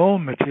write your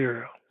own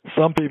material.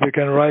 Some people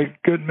can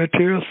write good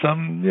material.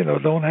 Some,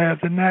 don't have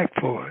the knack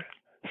for it.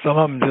 Some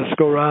of them just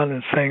go around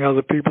and sing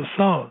other people's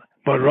songs.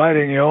 But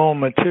writing your own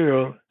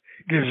material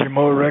gives you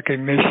more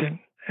recognition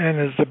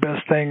and is the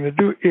best thing to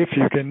do if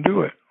you can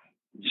do it.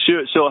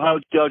 Sure. So how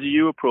do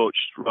you approach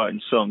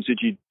writing songs? Did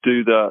you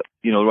do that,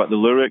 write the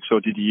lyrics,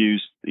 or did you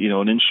use,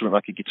 an instrument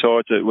like a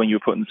guitar when you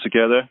were putting it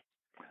together?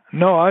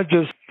 No, I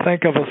just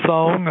think of a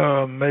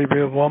song, maybe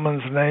a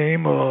woman's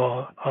name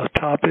or a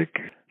topic,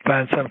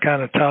 find some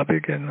kind of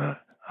topic, and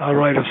I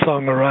write a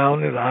song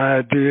around it, an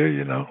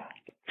idea,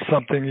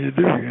 something you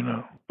do,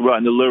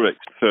 Writing the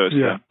lyrics first,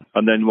 yeah.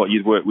 And then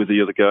you'd work with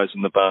the other guys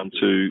in the band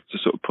to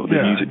sort of put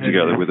the music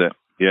together with it,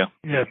 yeah.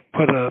 Yeah,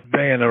 put a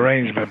band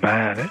arrangement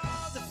behind it.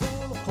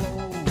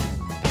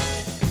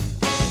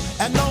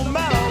 And no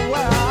matter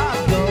where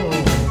I go,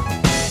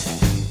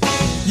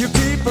 you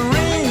keep a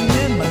ring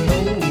in my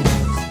nose,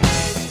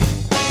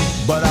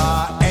 but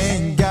I ain't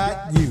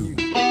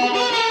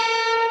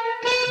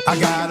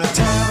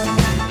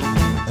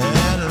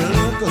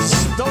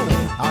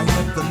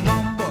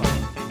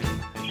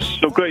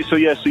great. So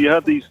yeah, so you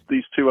had these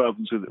two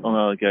albums on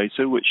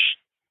Alligator, which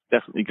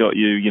definitely got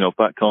you,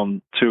 back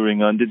on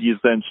touring. And did you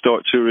then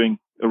start touring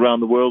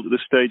around the world at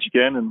this stage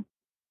again? And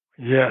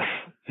Yes,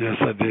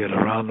 I did,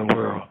 around the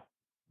world.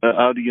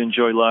 How do you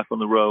enjoy life on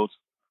the road?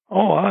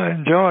 Oh, I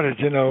enjoyed it.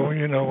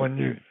 When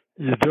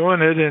you're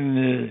doing it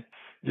and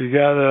you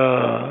got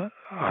a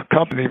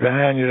company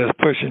behind you that's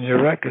pushing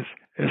your records,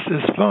 it's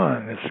just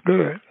fun. It's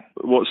good.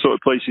 What sort of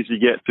places did you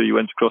get to? You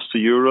went across to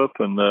Europe,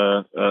 and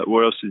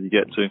where else did you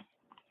get to?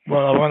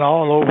 Well, I went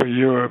all over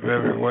Europe,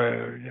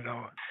 everywhere,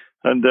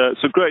 And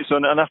so great. So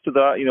and after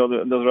that,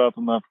 another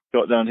album I've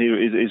got down here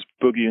is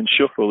Boogie and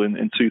Shuffle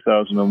in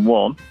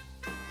 2001.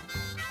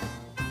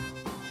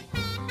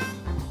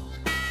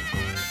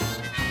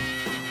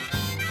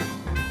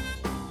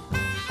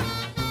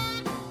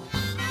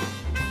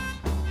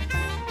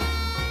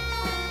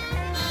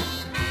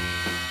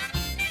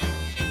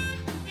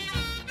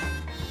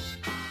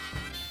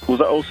 Was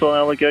that also on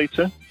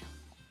Alligator?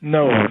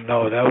 No,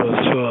 that was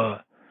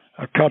for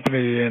a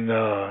company in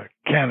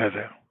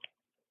Canada.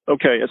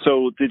 Okay,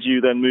 so did you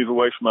then move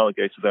away from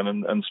Alligator then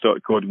and start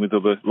recording with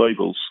other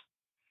labels?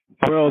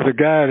 Well, the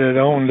guy that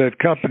owned that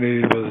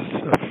company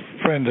was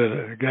a friend of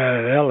the guy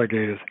at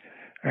Alligators,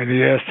 and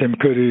he asked him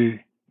could he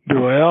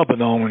do an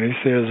album on him, and he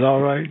says,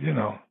 all right,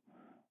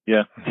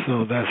 Yeah.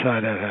 So that's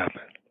how that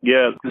happened.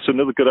 Yeah, it's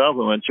another good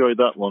album. I enjoyed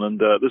that one. And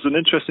there's an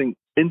interesting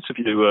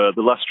interview,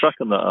 the last track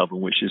on that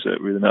album, which is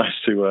really nice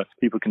to,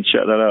 people can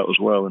check that out as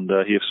well and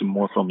hear some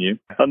more from you.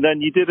 And then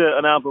you did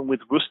an album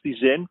with Rusty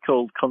Zinn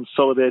called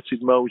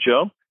Consolidated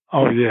Mojo.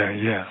 Oh,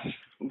 yeah.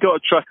 Got a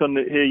track on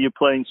here, you're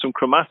playing some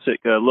Chromatic,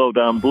 Low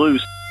Down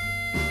Blues.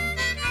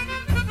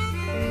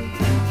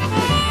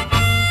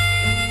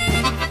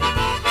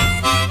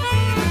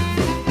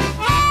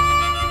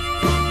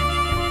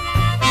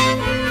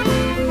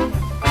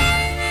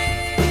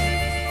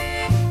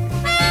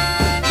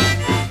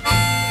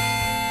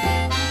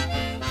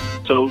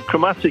 So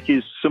Chromatic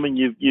is something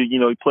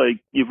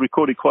you've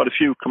recorded quite a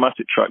few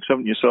Chromatic tracks,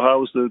 haven't you? So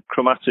how's the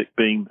Chromatic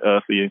been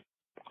for you?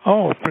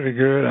 Oh, pretty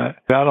good. I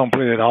don't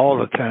play it all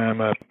the time,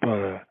 but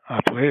I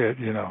play it,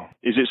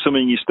 Is it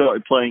something you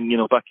started playing,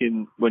 back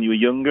in when you were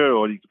younger,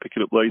 or did you pick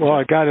it up later? Well,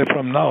 I got it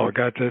from I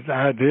got the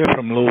idea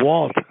from Lou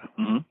Walter.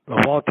 Mm-hmm. Lou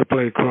Walter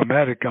played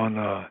Chromatic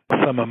on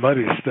some of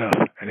Muddy stuff,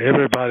 and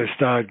everybody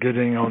started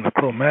getting on the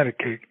Chromatic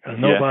kick.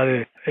 And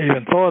nobody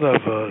even thought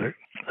of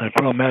a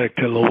Chromatic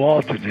till Lou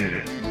Walter did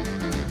it.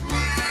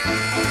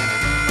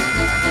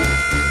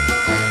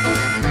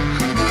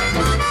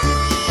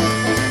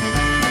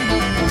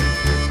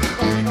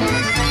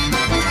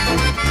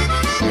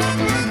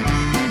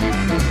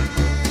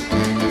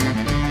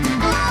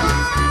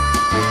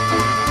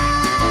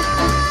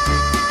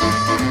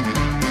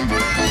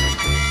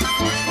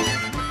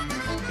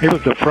 He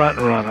was the front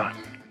runner.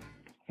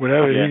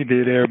 Whatever he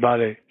did,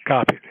 everybody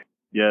copied.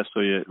 Yeah,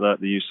 so you like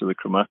the use of the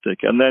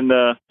Chromatic. And then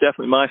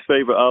definitely my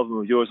favourite album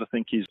of yours, I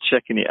think, is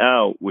Checking It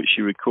Out, which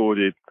you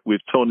recorded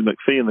with Tony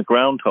McPhee and the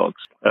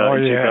Groundhogs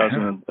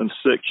in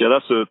 2006. Yeah,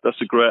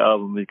 that's a great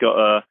album. You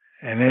got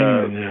in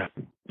England, yeah.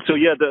 So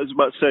yeah, I was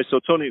about to say. So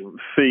Tony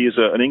McPhee is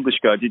an English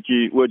guy.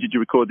 Where did you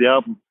record the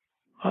album?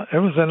 It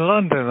was in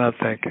London, I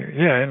think.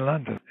 Yeah, in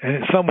London,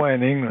 and somewhere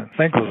in England. I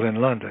think it was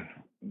in London.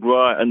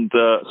 Right, and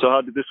so how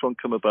did this one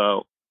come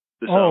about?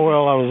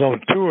 Well, I was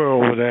on tour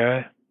over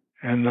there,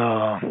 and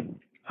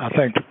I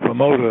think the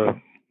promoter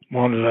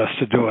wanted us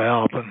to do an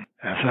album.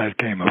 That's how it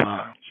came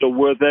about. So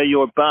were they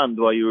your band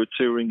while you were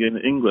touring in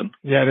England?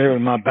 Yeah, they were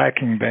my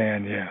backing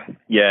band, yeah.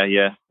 Yeah,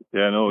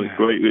 no, it's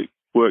great. It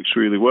works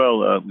really well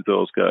with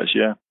those guys,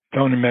 yeah.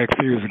 Tony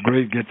McPhee was a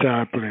great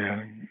guitar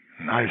player,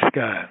 nice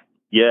guy.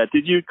 Yeah,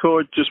 did you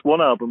record just one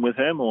album with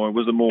him, or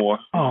was there more?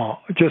 Oh,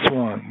 just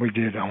one. We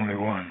did only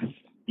one.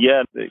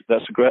 Yeah,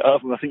 that's a great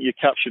album. I think you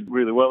captured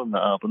really well in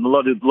that album. A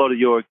lot of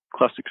your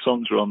classic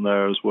songs are on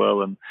there as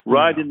well, and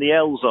Riding the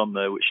L's on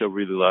there, which I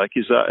really like.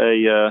 Is that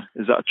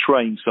a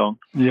train song?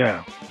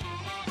 Yeah.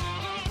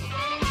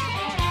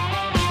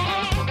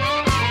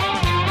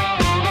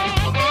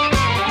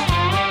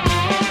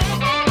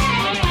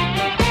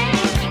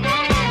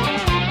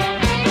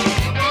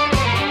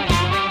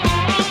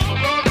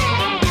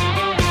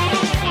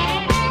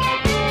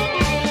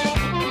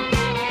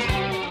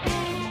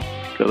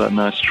 That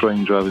nice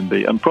train driving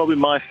beat, and probably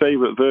my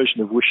favourite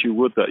version of Wish You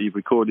Would that you've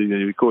recorded.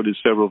 You recorded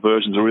several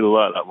versions. I really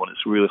like that one.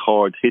 It's a really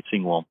hard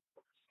hitting one.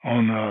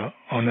 On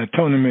the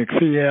Tony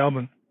McPhee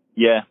album.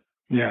 Yeah.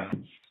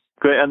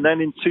 Great. And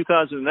then in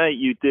 2008,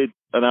 you did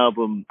an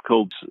album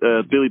called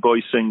Billy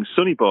Boy Sings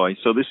Sonny Boy.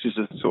 So this is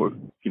a sort of,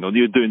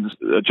 you're doing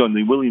John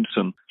Lee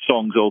Williamson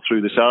songs all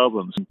through this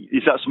album.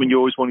 Is that something you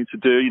always wanted to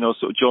do?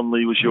 Sort of John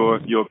Lee was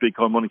your big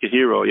harmonica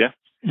hero, yeah?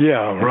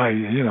 Yeah, right.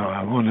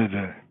 I wanted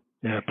to.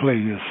 Yeah,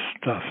 play his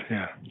stuff,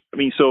 yeah. I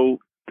mean, so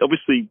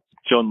obviously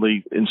John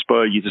Lee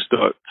inspired you to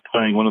start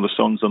playing one of the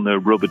songs on the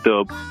Rubber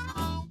Dub.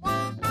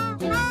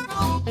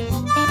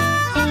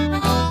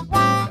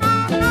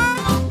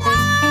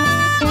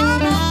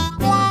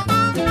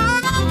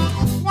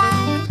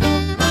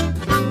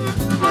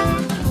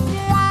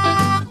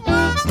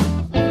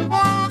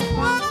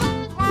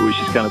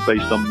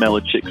 based on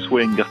Melodic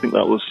Swing. I think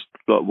that was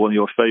one of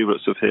your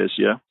favourites of his,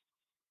 yeah?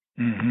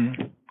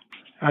 Mm-hmm.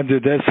 I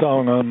did that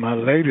song on my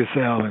latest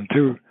album,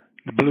 too,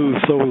 The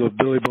Blues Soul of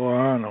Billy Boy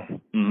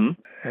Arnold. Mm-hmm.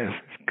 It's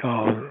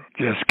called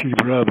Just Keep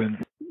Rubbing.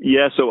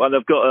 Yeah, so and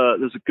I've got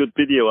there's a good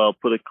video. I'll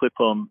put a clip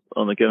on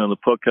again on the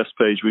podcast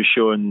page. We're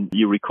showing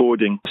you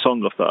recording a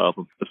song off that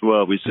album as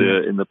well. We see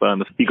in the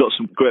band. You got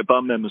some great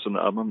band members on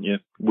that album, haven't you?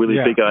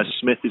 Willie Big Eye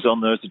Smith is on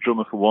there as the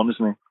drummer for one,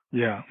 isn't he?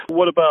 Yeah.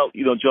 What about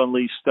John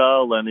Lee's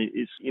style then?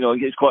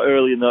 It's quite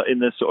early in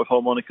the sort of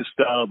harmonica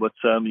style, but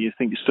you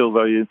think it's still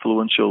very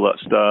influential, that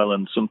style,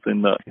 and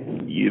something that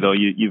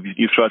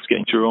you've tried to get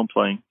into your own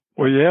playing.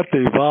 Well, you have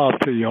to evolve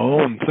to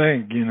your own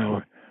thing.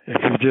 If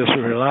you just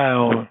rely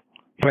on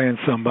playing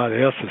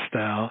somebody else's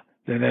style,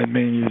 then that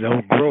means you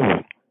don't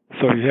grow.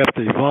 So you have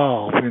to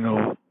evolve.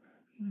 You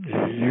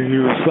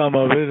use some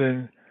of it,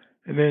 and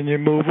then you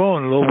move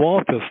on. Little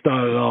Walter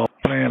started off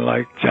playing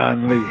like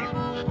John Lee.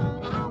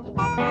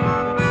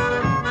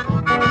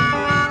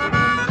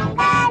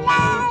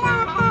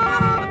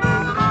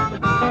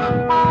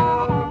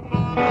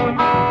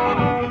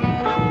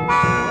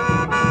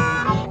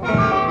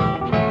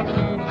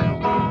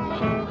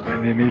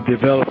 And he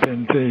evolved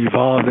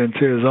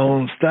into his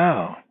own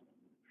style.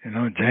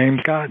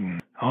 James Cotton,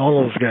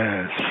 all those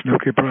guys.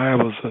 Snooky Pryor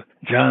was a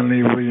John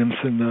Lee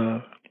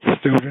Williamson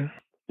student.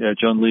 Yeah,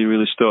 John Lee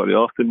really started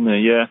off, didn't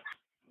he? Yeah.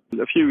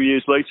 A few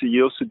years later,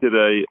 you also did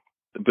a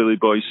Billy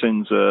Boy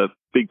Sings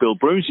Big Bill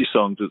Broonzy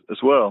song as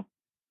well.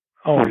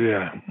 Oh,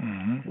 yeah.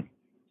 Mm-hmm.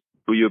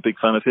 Were you a big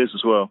fan of his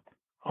as well?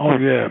 Oh,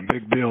 yeah,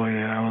 Big Bill,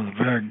 yeah. I was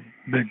a very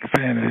big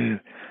fan of his.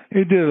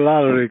 He did a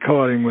lot of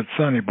recording with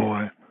Sonny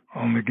Boy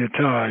on the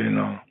guitar,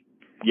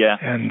 Yeah.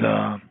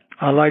 And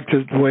I liked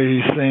the way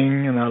he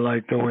sang, and I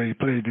liked the way he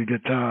played the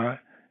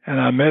guitar.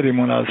 And I met him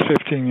when I was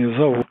 15 years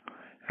old,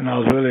 and I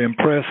was really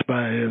impressed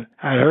by it.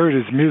 I heard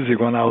his music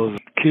when I was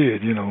a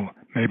kid,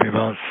 maybe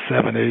about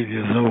 7, 8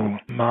 years old.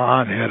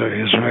 My aunt had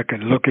his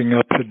record, Looking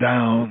Up to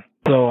Down.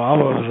 So I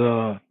was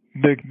a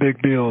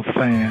big Bill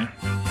fan.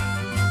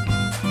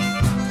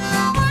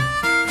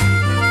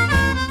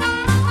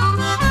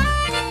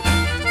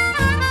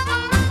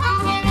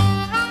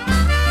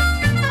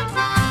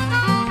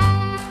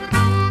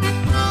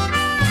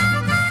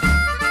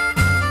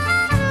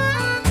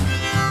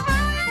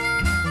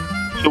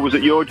 So was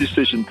it your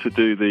decision to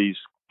do these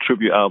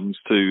tribute albums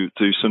to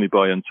Sonny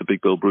Boy and to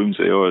Big Bill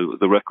Broonzy, or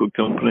the record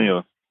company?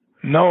 Or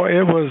No,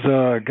 it was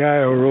a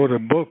guy who wrote a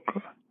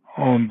book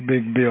on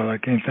Big Bill. I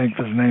can't think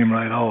of his name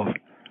right off.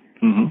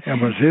 Mm-hmm. It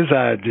was his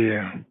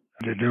idea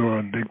to do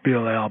a Big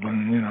Bill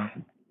album,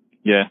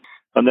 Yeah.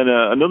 And then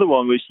another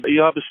one was, you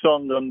have a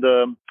song on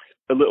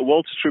a Little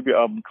Walter tribute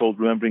album called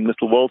Remembering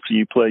Little Walter.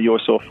 You play You're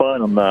So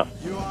Fine on that.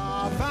 You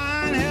are a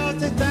fine,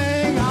 healthy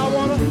thing. I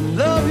want to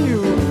love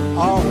you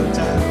all the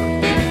time.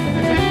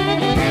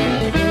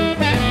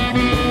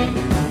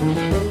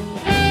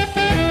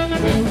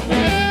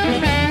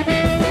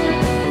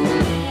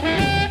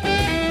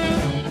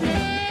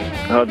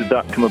 How did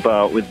that come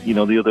about with, the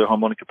other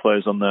harmonica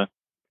players on there?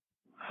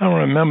 I don't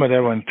remember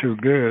that one too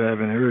good. I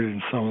haven't heard it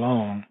in so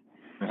long.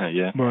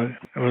 Yeah. But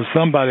it was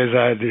somebody's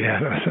idea.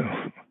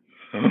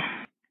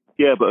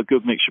 Yeah, but a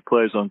good mixture of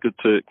players on. Good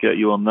to get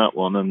you on that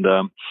one. And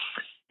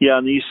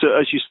and you,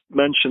 as you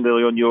mentioned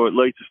earlier on, your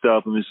latest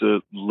album is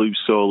a Loose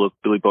Soul of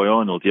Billy Boy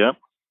Arnold, yeah?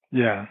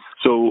 Yeah.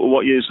 So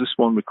what year is this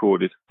one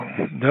recorded?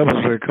 That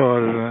was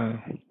recorded,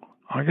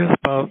 I guess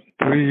about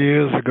 3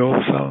 years ago,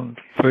 so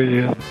 3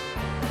 years.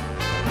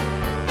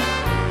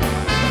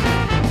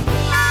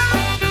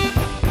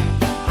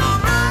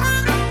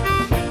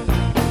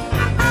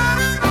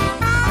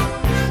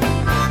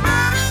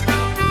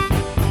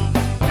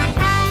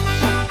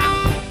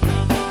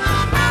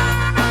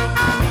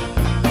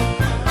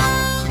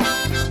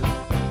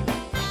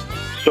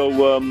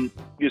 So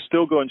you're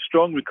still going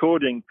strong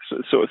recording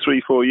sort of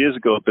 3-4 years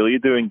ago, Bill. You're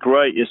doing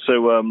great.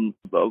 So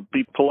I'll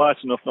be polite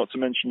enough not to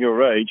mention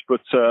your age,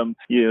 but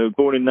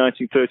born in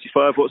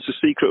 1935. What's the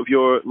secret of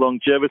your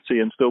longevity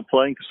and still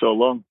playing for so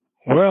long?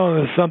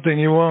 Well, it's something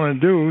you want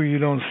to do. You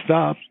don't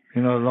stop.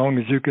 As long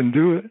as you can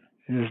do it,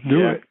 you just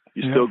do it.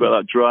 You still got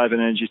that drive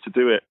and energy to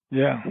do it.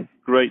 Yeah.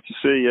 Great to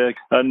see, yeah.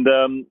 And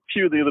a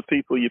few of the other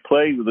people you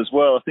played with as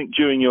well. I think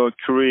during your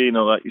career,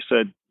 like you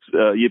said,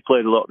 you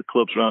played a lot of the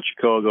clubs around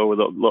Chicago with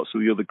lots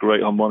of the other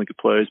great harmonica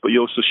players, but you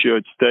also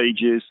shared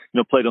stages,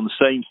 played on the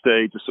same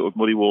stage as sort of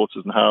Muddy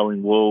Waters and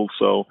Howlin' Wolf.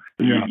 So,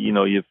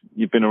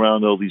 you've been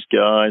around all these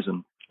guys.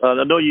 And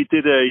I know you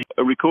did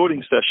a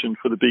recording session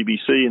for the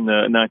BBC in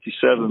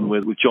 '97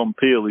 with John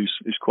Peel,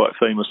 who's quite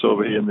famous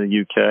over here in the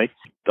UK.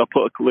 I'll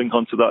put a link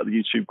onto that, the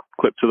YouTube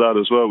clip to that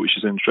as well, which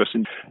is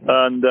interesting.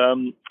 And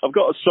I've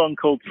got a song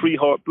called Three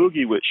Heart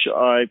Boogie, which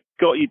I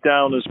got you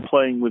down as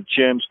playing with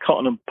James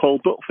Cotton and Paul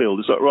Buckfield.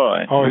 Is that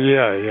right? Oh,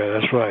 yeah,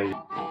 that's right.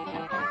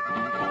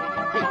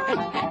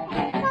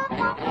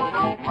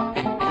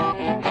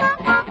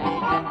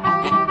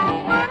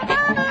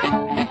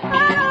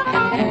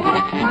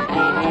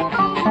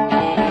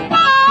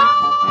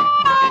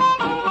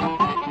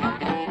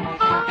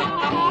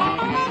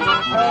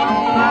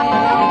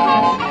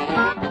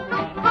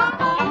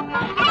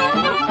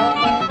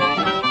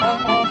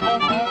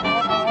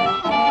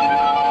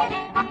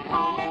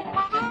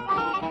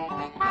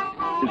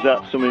 Is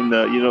that something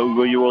that,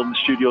 were you all in the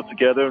studio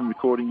together and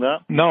recording that?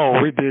 No,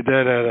 we did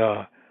that at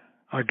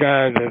a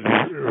guy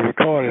that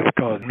recorded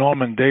called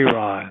Norman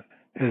Dayrod,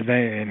 his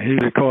name, and he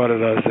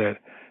recorded us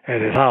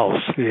at his house.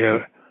 He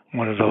had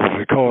one of those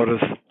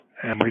recorders,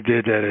 and we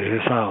did that at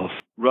his house.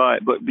 Right,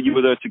 but you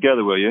were there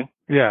together, were you?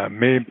 Yeah,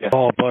 me, yeah.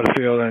 Paul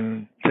Butterfield,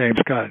 and James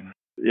Cotton.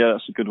 Yeah,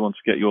 that's a good one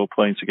to get you all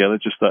playing together,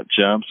 just that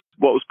jam.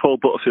 What was Paul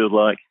Butterfield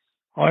like?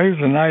 Oh, he was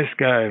a nice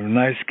guy, a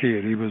nice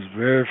kid. He was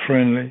very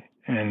friendly,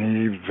 and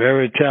he was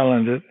very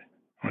talented.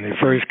 When he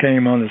first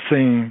came on the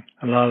scene,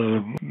 a lot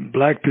of the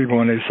black people,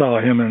 when they saw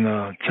him and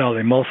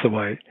Charlie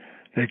Musselwhite,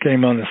 they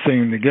came on the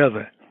scene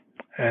together.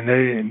 And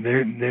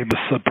they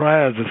were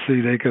surprised to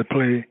see they could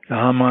play the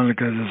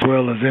harmonicas as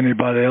well as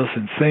anybody else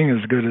and sing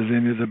as good as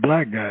any of the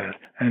black guys.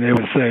 And they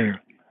would say,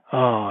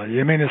 "Oh,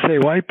 you mean to say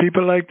white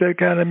people like that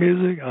kind of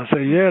music?" I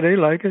say, "Yeah, they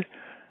like it."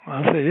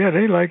 I say, "Yeah,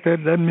 they like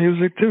that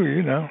music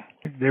too,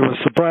 They were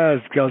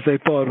surprised because they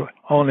thought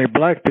only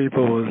black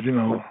people was,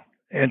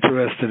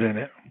 interested in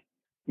it.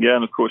 Yeah,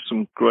 and of course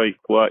some great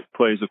white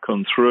players have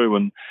come through,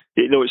 and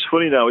it's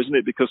funny now, isn't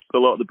it? Because a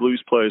lot of the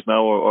blues players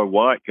now are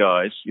white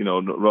guys,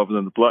 rather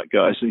than the black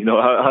guys.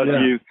 How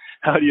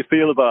do you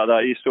feel about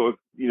that? You sort of,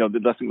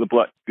 I think the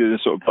black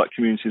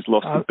community has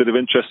lost a bit of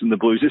interest in the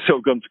blues. It's sort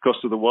of gone to the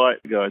cost of the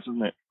white guys,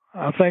 isn't it?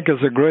 I think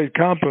it's a great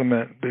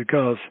compliment,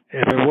 because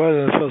if it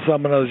wasn't for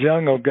some of those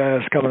younger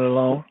guys coming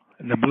along,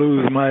 the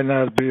blues might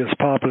not be as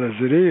popular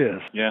as it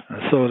is. Yeah.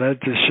 And so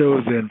that just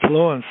shows the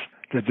influence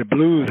that the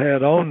blues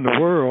had on the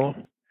world.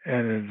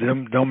 And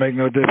it don't make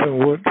no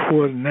difference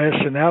what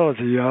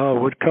nationality you are,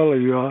 what color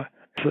you are.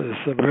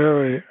 It's a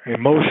very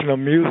emotional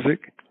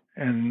music,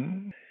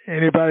 and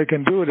anybody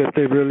can do it if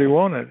they really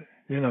want it,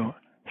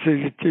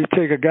 See, you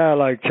take a guy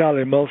like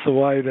Charlie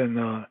Musselwhite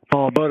and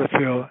Paul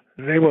Butterfield,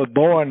 they were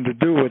born to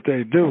do what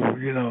they do,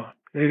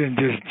 They didn't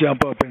just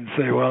jump up and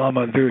say, "Well, I'm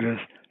going to do this."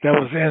 That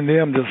was in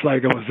them just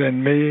like it was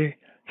in me,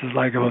 just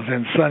like it was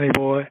in Sonny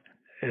Boy.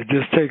 It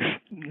just takes,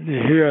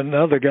 you hear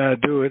another guy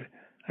do it,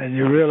 and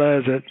you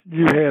realize that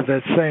you have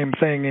that same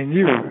thing in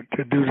you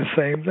to do the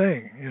same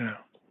thing,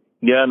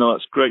 Yeah, no,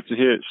 it's great to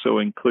hear. It's so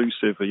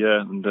inclusive,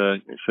 and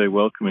it's very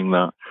welcoming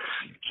that.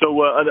 So,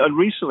 and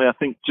recently, I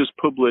think just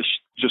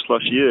published just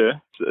last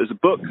year, there's a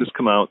book that's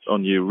come out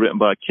on you, written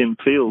by Kim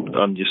Field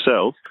and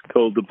yourself,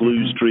 called The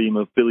Blues Dream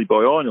of Billy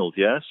Boy Arnold,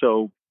 yeah?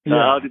 So,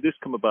 how did this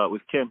come about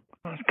with Kim?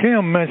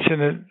 Kim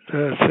mentioned it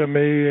to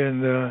me,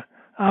 and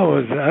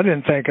I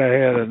didn't think I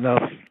had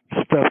enough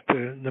stuff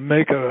to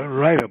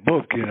write a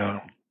book,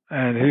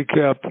 And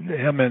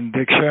him and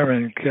Dick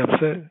Sherman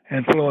kept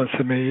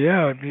influencing me.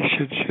 Yeah, you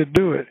should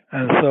do it.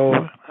 And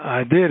so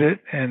I did it,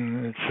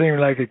 and it seemed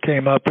like it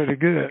came out pretty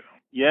good.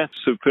 Yeah,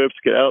 superb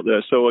to get out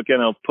there. So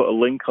again, I'll put a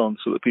link on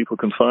so that people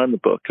can find the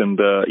book. And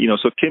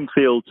so Kim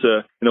Field,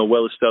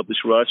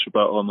 well-established writer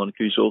about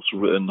harmonica. He's also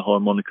written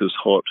Harmonicas,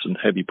 Harps, and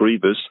Heavy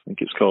Breathers, I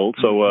think it's called.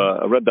 So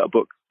I read that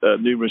book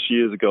numerous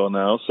years ago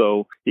now.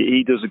 So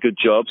he does a good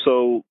job.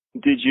 So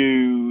did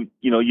you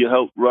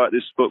help write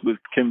this book with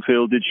Kim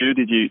Field? Did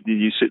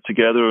you sit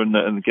together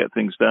and get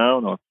things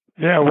down? Or?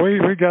 Yeah, we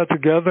got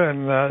together,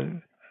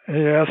 and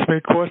he asked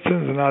me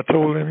questions, and I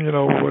told him,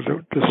 what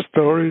the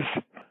stories.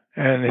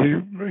 And he,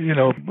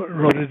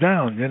 wrote it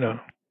down,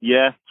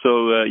 Yeah,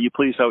 so you're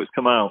pleased how it's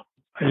come out?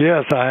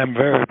 Yes, I am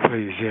very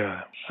pleased,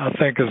 yeah. I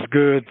think it's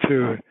good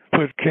to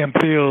put Kim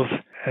Fields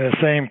in the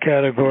same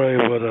category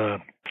with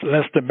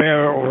Lester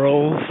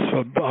Rose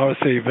for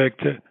R.C.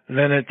 Victor,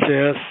 Leonard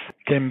Chess,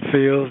 Kim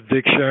Fields,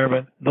 Dick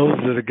Sherman. Those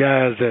are the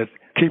guys that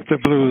keep the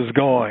blues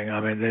going.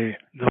 I mean,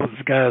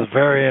 those guys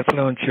very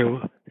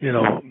influential,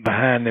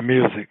 behind the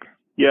music.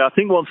 Yeah, I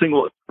think one thing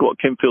what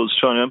Kim Field's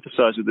trying to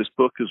emphasize with this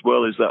book as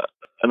well is that,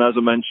 and as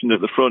I mentioned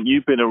at the front,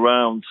 you've been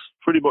around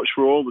pretty much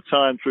for all the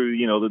time through,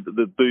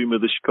 the boom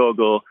of the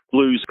Chicago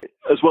blues,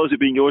 as well as it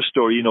being your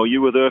story.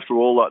 You were there for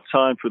all that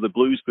time for the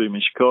blues boom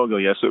in Chicago.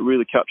 Yeah, so it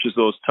really captures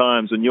those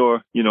times, and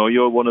you're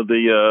one of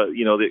the,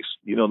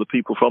 the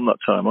people from that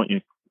time, aren't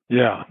you?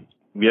 Yeah.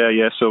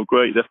 Yeah. So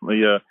great.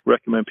 Definitely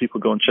recommend people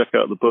go and check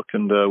out the book,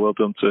 and well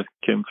done to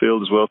Kim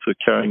Field as well for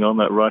carrying on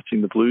that,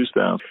 writing the blues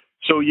down.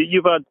 So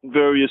you've had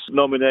various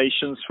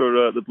nominations for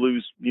the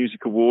Blues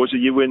Music Awards. Are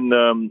you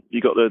in? You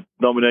got the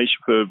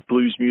nomination for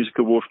Blues Music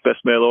Award for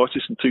Best Male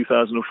Artist in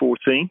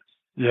 2014.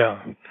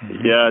 Yeah.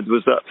 Mm-hmm. Yeah.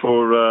 Was that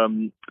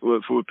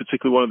for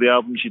particularly one of the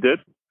albums you did?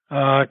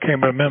 I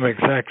can't remember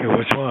exactly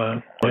which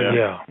one. But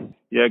yeah.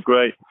 Yeah.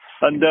 Great.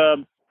 And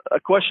a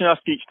question I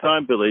ask each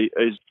time, Billy,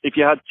 is if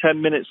you had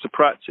 10 minutes to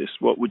practice,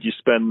 what would you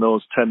spend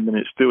those 10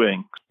 minutes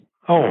doing?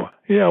 Oh,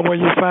 yeah, when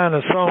you find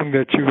a song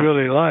that you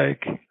really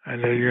like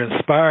and that you're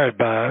inspired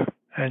by,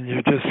 and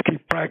you just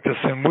keep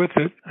practicing with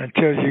it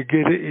until you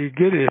get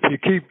it, If you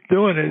keep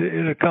doing it,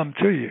 it'll come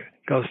to you.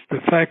 Because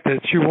the fact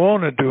that you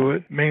want to do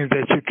it means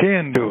that you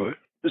can do it.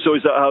 So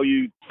is that how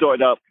you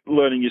started out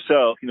learning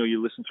yourself?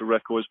 You listen to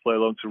records, play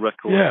along to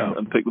records,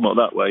 and pick them up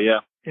that way, yeah?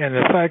 And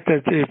the fact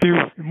that if you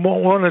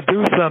want to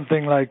do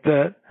something like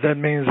that, that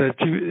means that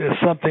there's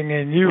something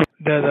in you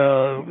that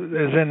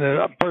is in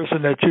the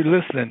person that you're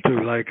listening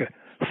to, like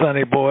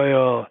Sonny Boy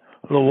or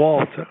Lil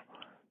Walter.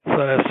 So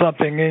there's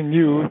something in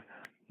you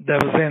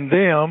that was in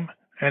them,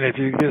 and if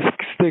you just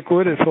stick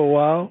with it for a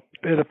while,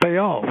 it'll pay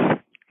off.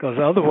 Because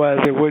otherwise,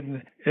 it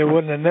wouldn't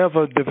have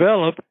never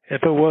developed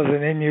if it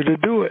wasn't in you to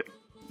do it.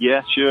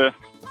 Yeah, sure.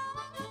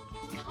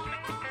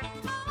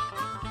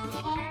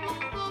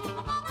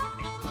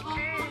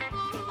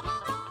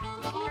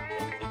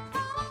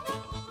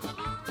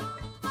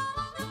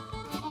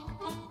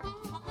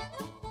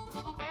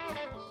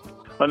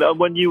 And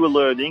when you were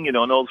learning, and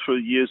all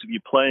through the years of you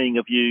playing,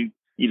 have you,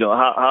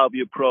 how have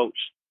you approached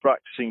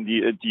practicing? Do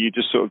you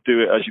just sort of do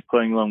it as you're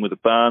playing along with the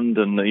band,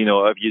 and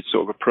have you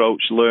sort of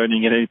approached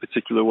learning in any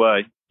particular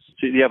way?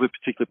 Do you have a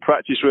particular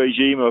practice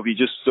regime, or have you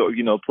just sort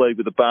of played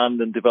with the band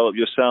and developed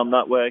your sound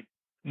that way?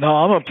 No,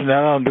 I'm up to that.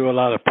 I don't do a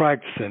lot of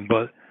practicing,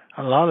 but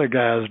a lot of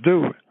guys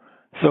do.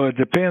 So it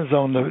depends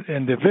on the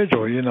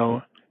individual.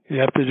 You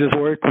have to just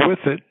work with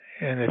it,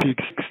 and if you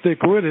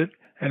stick with it,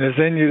 and it's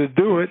in you to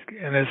do it,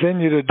 and it's in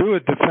you to do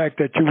it, the fact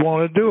that you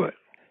want to do it,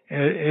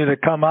 it'll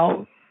come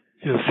out.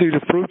 You'll see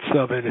the fruits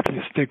of it if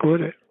you stick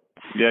with it.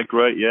 Yeah,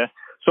 great, yeah.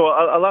 So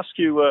I'll ask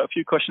you a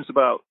few questions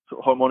about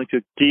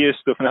harmonica gear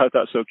stuff now, if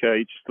that's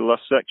okay, just the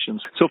last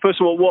sections. So first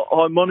of all, what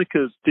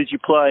harmonicas did you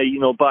play,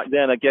 back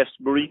then? I guess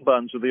Marine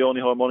bands were the only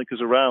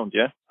harmonicas around,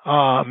 yeah?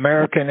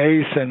 American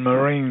Ace and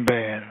Marine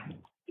Band.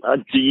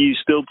 Do you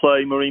still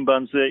play Marine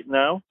bands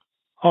now?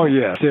 Oh,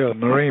 yeah, still.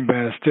 Marine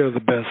Band is still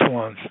the best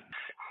ones.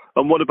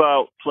 And what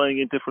about playing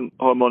in different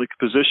harmonica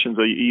positions?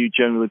 Are you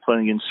generally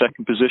playing in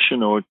second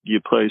position, or do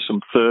you play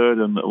some third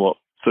and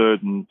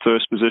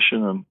first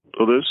position and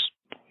others?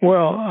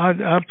 Well,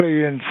 I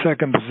play in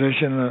second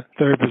position,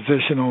 third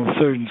position on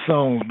certain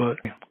songs, but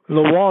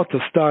Lil Walter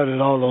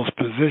started all those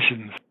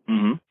positions.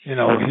 Mm-hmm. He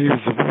was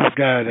the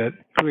guy that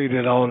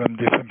created all them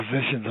different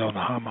positions on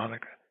the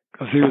harmonica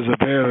because he was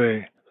a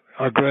very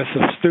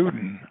aggressive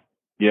student.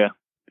 Yeah.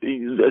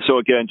 So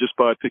again, just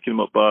by picking them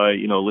up by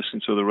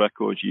listening to the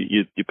records,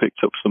 you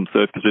picked up some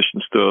third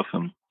position stuff,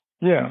 and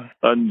yeah.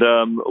 And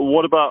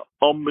what about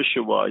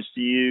embouchure wise?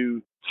 Do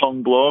you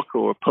tongue block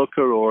or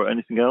pucker or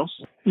anything else?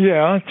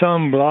 Yeah,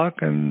 tongue block,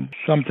 and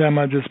sometimes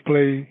I just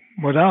play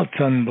without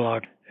tongue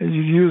block. You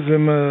use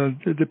them.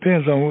 It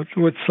depends on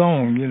what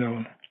song,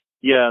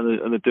 Yeah,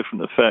 and the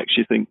different effects.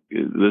 You think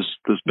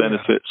there's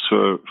benefits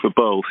for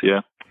both?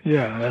 Yeah.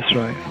 Yeah, that's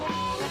right.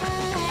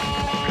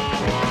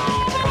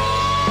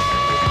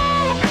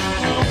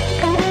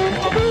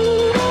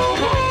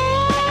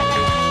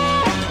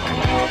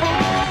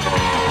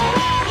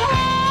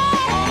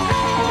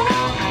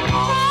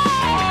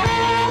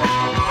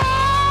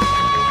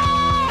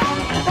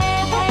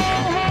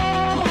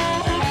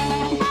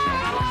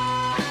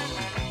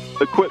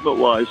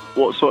 Equipment-wise,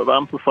 what sort of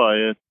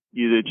amplifier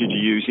did you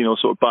use?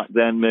 Sort of back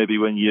then, maybe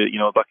when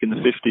back in the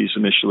 50s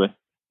initially.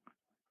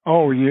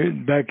 Oh, yeah,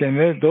 back in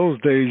those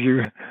days,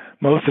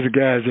 most of the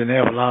guys didn't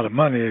have a lot of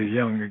money. The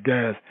younger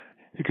guys,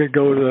 you could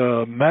go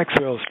to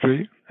Maxwell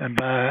Street and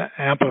buy an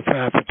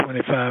amplifier for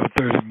 $25 or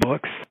 $30,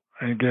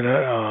 and get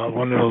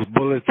one of those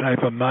bullet type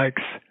of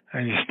mics,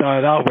 and you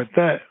start out with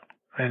that.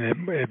 And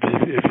if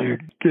you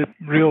get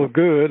real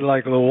good,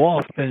 like Lil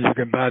Walter, then you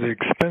can buy the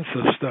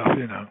expensive stuff,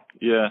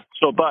 Yeah.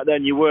 So back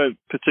then you weren't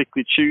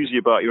particularly choosy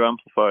about your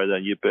amplifier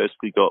then. You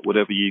basically got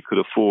whatever you could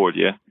afford,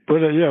 yeah?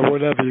 But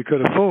whatever you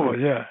could afford,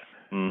 yeah.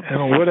 Mm.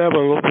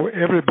 And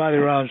everybody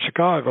around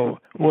Chicago,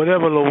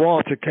 whatever Lil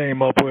Walter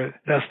came up with,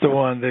 that's the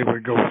one they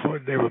would go for,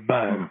 they would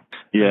buy.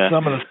 Yeah. And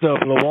some of the stuff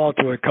Lil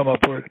Walter would come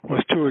up with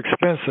was too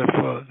expensive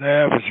for the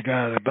average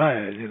guy to buy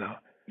it,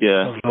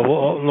 Yeah.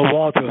 Lil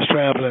Walter was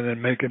traveling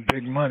and making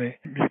big money.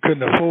 You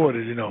couldn't afford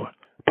it,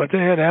 But they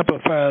had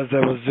amplifiers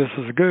that was just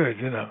as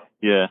good,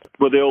 Yeah.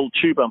 Well, the old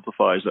tube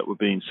amplifiers that were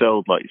being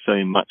sold, like you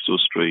say, in Maxwell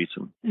Street.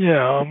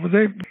 Yeah,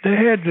 they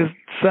had the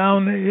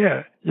sound,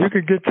 yeah. You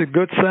could get the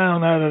good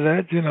sound out of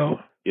that,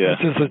 Yeah.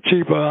 It's just a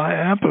cheaper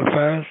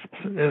amplifier.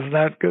 It's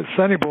not good.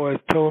 Sonny Boy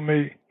told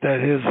me that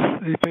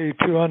he paid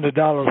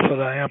 $200 for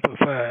the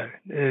amplifier.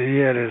 He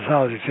had his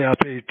house. He said, I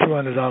paid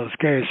 $200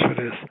 cash for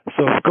this.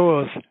 So, of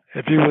course,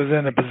 if he was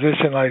in a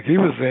position like he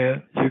was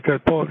in, you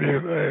could probably,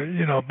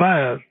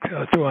 buy a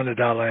 $200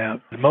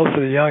 amp. Most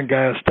of the young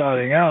guys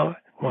starting out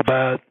will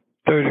buy a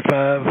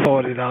 $35,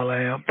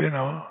 $40 amp,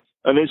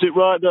 And is it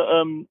right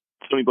that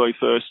Sonny Boy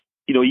first,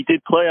 he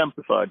did play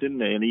amplifier, didn't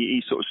he? And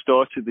he sort of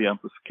started the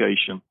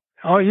amplification.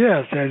 Oh,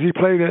 yes. He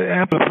played the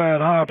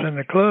amplified harp in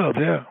the club,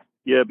 yeah.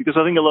 Yeah, because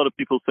I think a lot of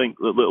people think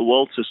that Little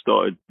Walter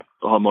started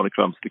the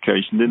harmonica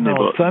amplification, didn't he?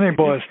 No, Sonny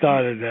Boy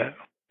started that.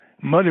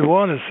 Muddy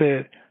Waters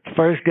said the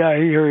first guy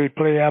he heard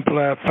play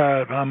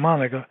amplified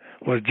harmonica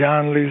was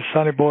John Lee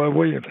Sonny Boy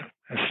Williams.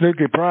 And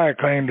Snooky Pryor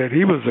claimed that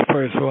he was the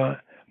first one,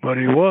 but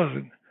he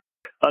wasn't.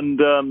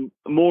 And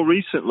more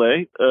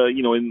recently,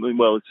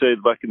 let's say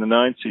back in the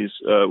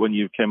 90s, when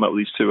you came out with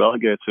these two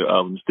Alligator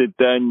albums, did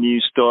then you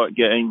start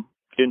getting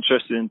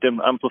interested in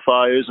different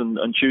amplifiers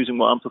and choosing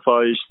what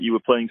amplifiers you were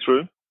playing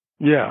through?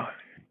 Yeah.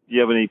 Do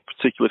you have any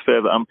particular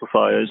favorite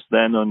amplifiers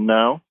then or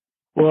now?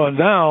 Well,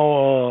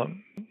 now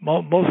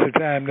most of the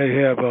time they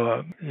have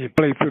you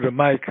play through the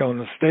mic on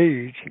the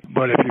stage,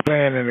 but if you're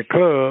playing in the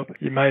club,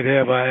 you might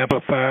have an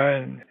amplifier,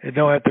 and it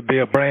don't have to be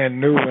a brand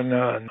new one,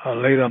 a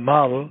later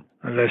model,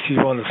 unless you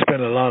want to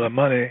spend a lot of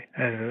money,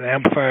 and the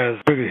amplifier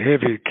is pretty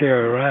heavy to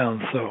carry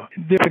around, so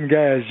different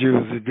guys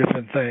use a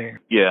different thing.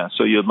 Yeah,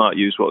 so you might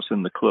use what's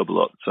in the club a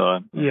lot of the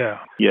time. Yeah.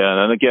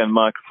 Yeah, and again,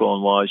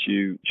 microphone-wise,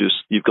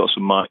 you've got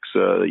some mics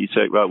that you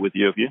take right with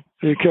you, have you?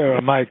 You carry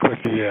a mic with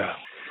you, yeah.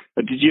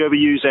 Did you ever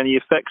use any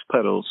effects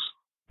pedals?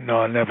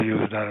 No, I never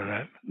used none of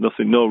that.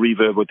 Nothing, no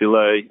reverb or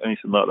delay,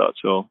 anything like that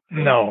at all?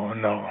 No.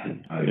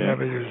 I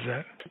never used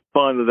that.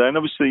 Finally then,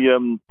 obviously,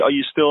 are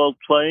you still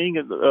playing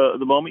at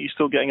the moment? Are you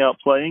still getting out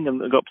playing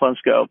and got plans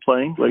to get out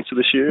playing later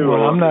this year?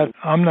 Well, or?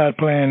 I'm not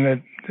playing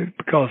it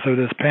because of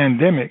this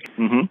pandemic.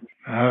 Mm-hmm.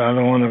 I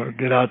don't want to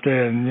get out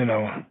there and,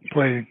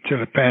 play till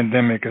the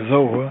pandemic is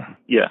over.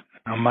 Yeah.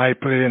 I might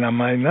play and I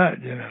might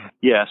not,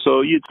 Yeah,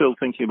 so you're still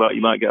thinking about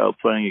you might get out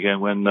playing again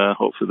when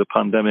hopefully the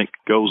pandemic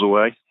goes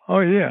away? Oh,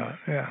 yeah.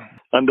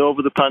 And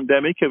over the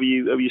pandemic, have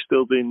you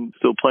still been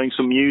playing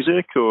some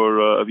music,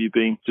 or have you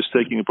been just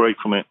taking a break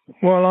from it?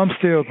 Well, I'm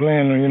still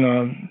playing,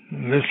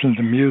 listening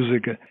to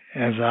music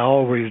as I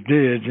always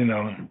did,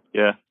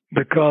 Yeah.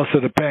 Because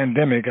of the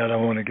pandemic, I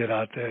don't want to get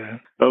out there.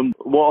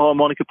 What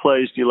harmonica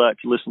players do you like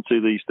to listen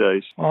to these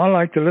days? Well, I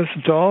like to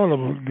listen to all of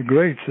the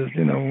greats.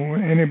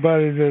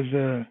 Anybody that's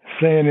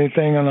saying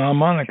anything on the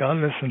harmonica, I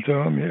listen to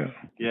them, yeah.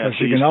 Yeah.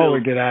 Because you can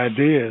always get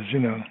ideas,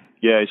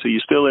 Yeah, so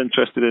you're still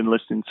interested in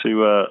listening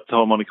to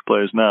harmonica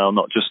players now,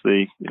 not just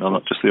the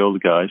older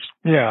guys.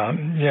 Yeah.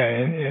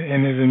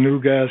 Any of the new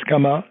guys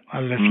come out, I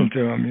listen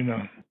to them,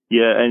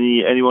 Yeah,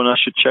 anyone I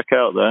should check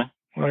out there?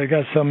 Well, they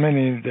got so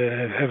many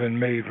that haven't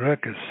made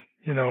records.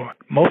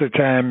 Most of the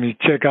time you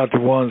check out the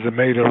ones that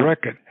made a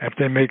record. If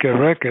they make a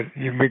record,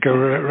 you make a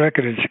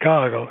record in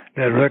Chicago,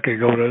 that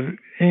record go to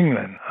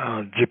England,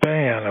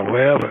 Japan, or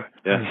wherever.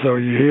 Yeah. And so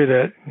you hear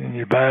that, and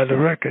you buy the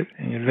record,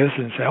 and you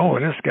listen and say, oh,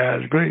 this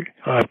guy's great.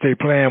 Or if they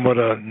playing with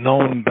a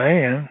known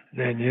band,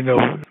 then you know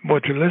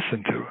what to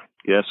listen to.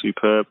 Yeah,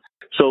 superb.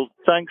 So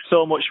thanks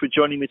so much for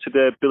joining me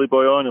today, Billy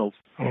Boy Arnold.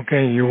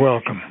 Okay, you're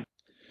welcome.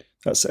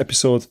 That's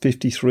episode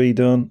 53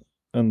 done.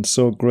 And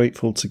so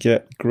grateful to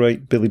get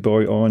great Billy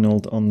Boy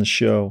Arnold on the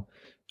show.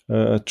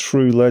 A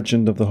true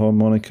legend of the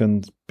harmonica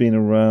and been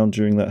around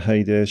during that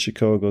heyday of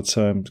Chicago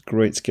time.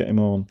 Great to get him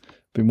on.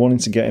 Been wanting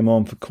to get him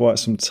on for quite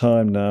some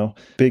time now.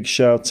 Big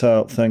shout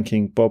out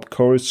thanking Bob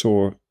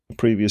Corritor, a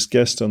previous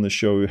guest on the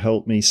show who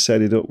helped me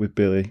set it up with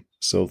Billy.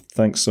 So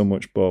thanks so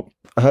much, Bob.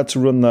 I had to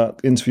run that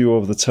interview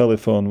over the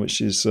telephone,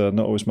 which is not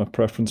always my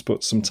preference,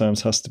 but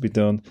sometimes has to be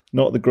done.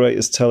 Not the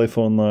greatest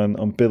telephone line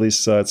on Billy's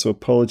side, so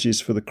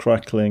apologies for the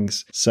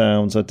cracklings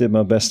sounds. I did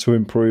my best to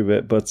improve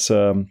it, but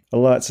I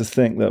like to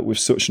think that with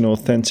such an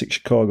authentic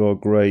Chicago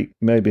great,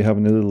 maybe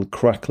having a little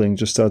crackling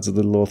just adds a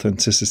little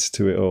authenticity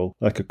to it all,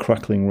 like a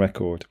crackling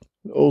record.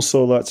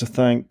 Also like to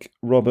thank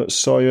Robert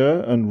Sawyer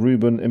and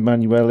Ruben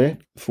Emanuele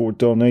for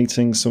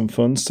donating some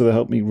funds to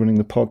help me running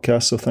the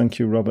podcast. So thank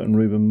you, Robert and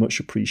Ruben, much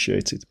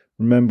appreciated.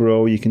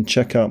 Remember, you can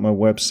check out my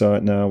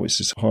website now, which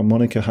is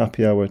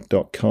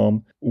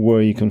harmonicahappyhour.com,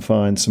 where you can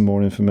find some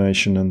more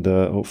information and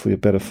hopefully a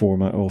better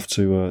format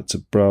to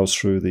browse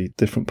through the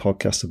different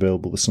podcasts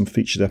available. There's some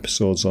featured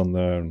episodes on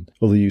there and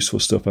other useful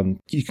stuff. And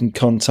you can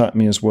contact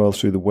me as well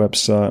through the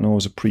website, and I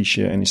always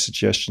appreciate any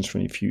suggestions for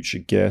any future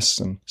guests.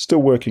 And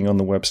still working on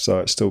the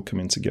website, still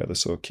coming together,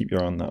 so keep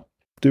your eye on that.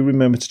 Do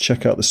remember to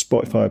check out the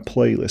Spotify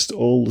playlist.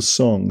 All the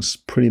songs,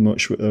 pretty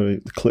much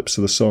the clips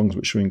of the songs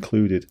which are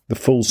included. The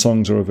full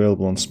songs are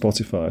available on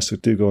Spotify, so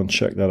do go and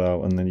check that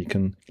out, and then you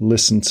can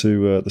listen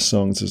to the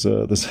songs. There's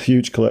a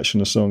huge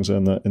collection of songs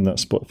in that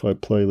Spotify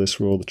playlist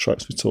for all the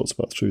tracks we talked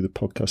about through the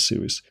podcast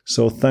series.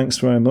 So thanks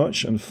very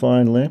much, and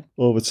finally,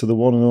 over to the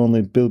one and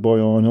only Billy Boy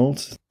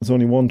Arnold. There's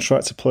only one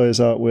track to play us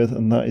out with,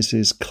 and that is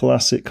his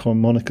classic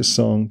harmonica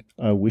song,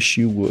 I Wish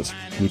You Would,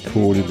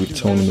 recorded with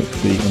Tony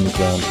McPhee and the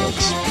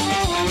Groundhogs.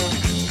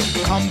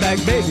 Come back,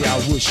 baby, I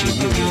wish you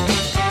would.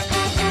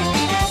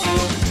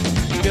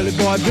 Billy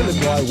boy,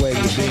 where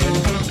you been?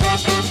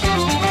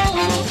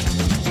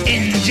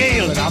 In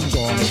jail and I'm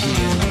gone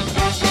again.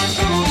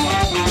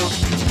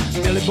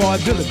 Billy boy,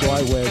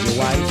 where's your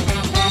wife?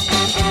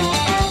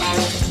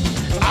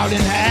 Out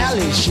in the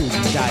alley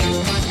shooting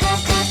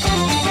dice.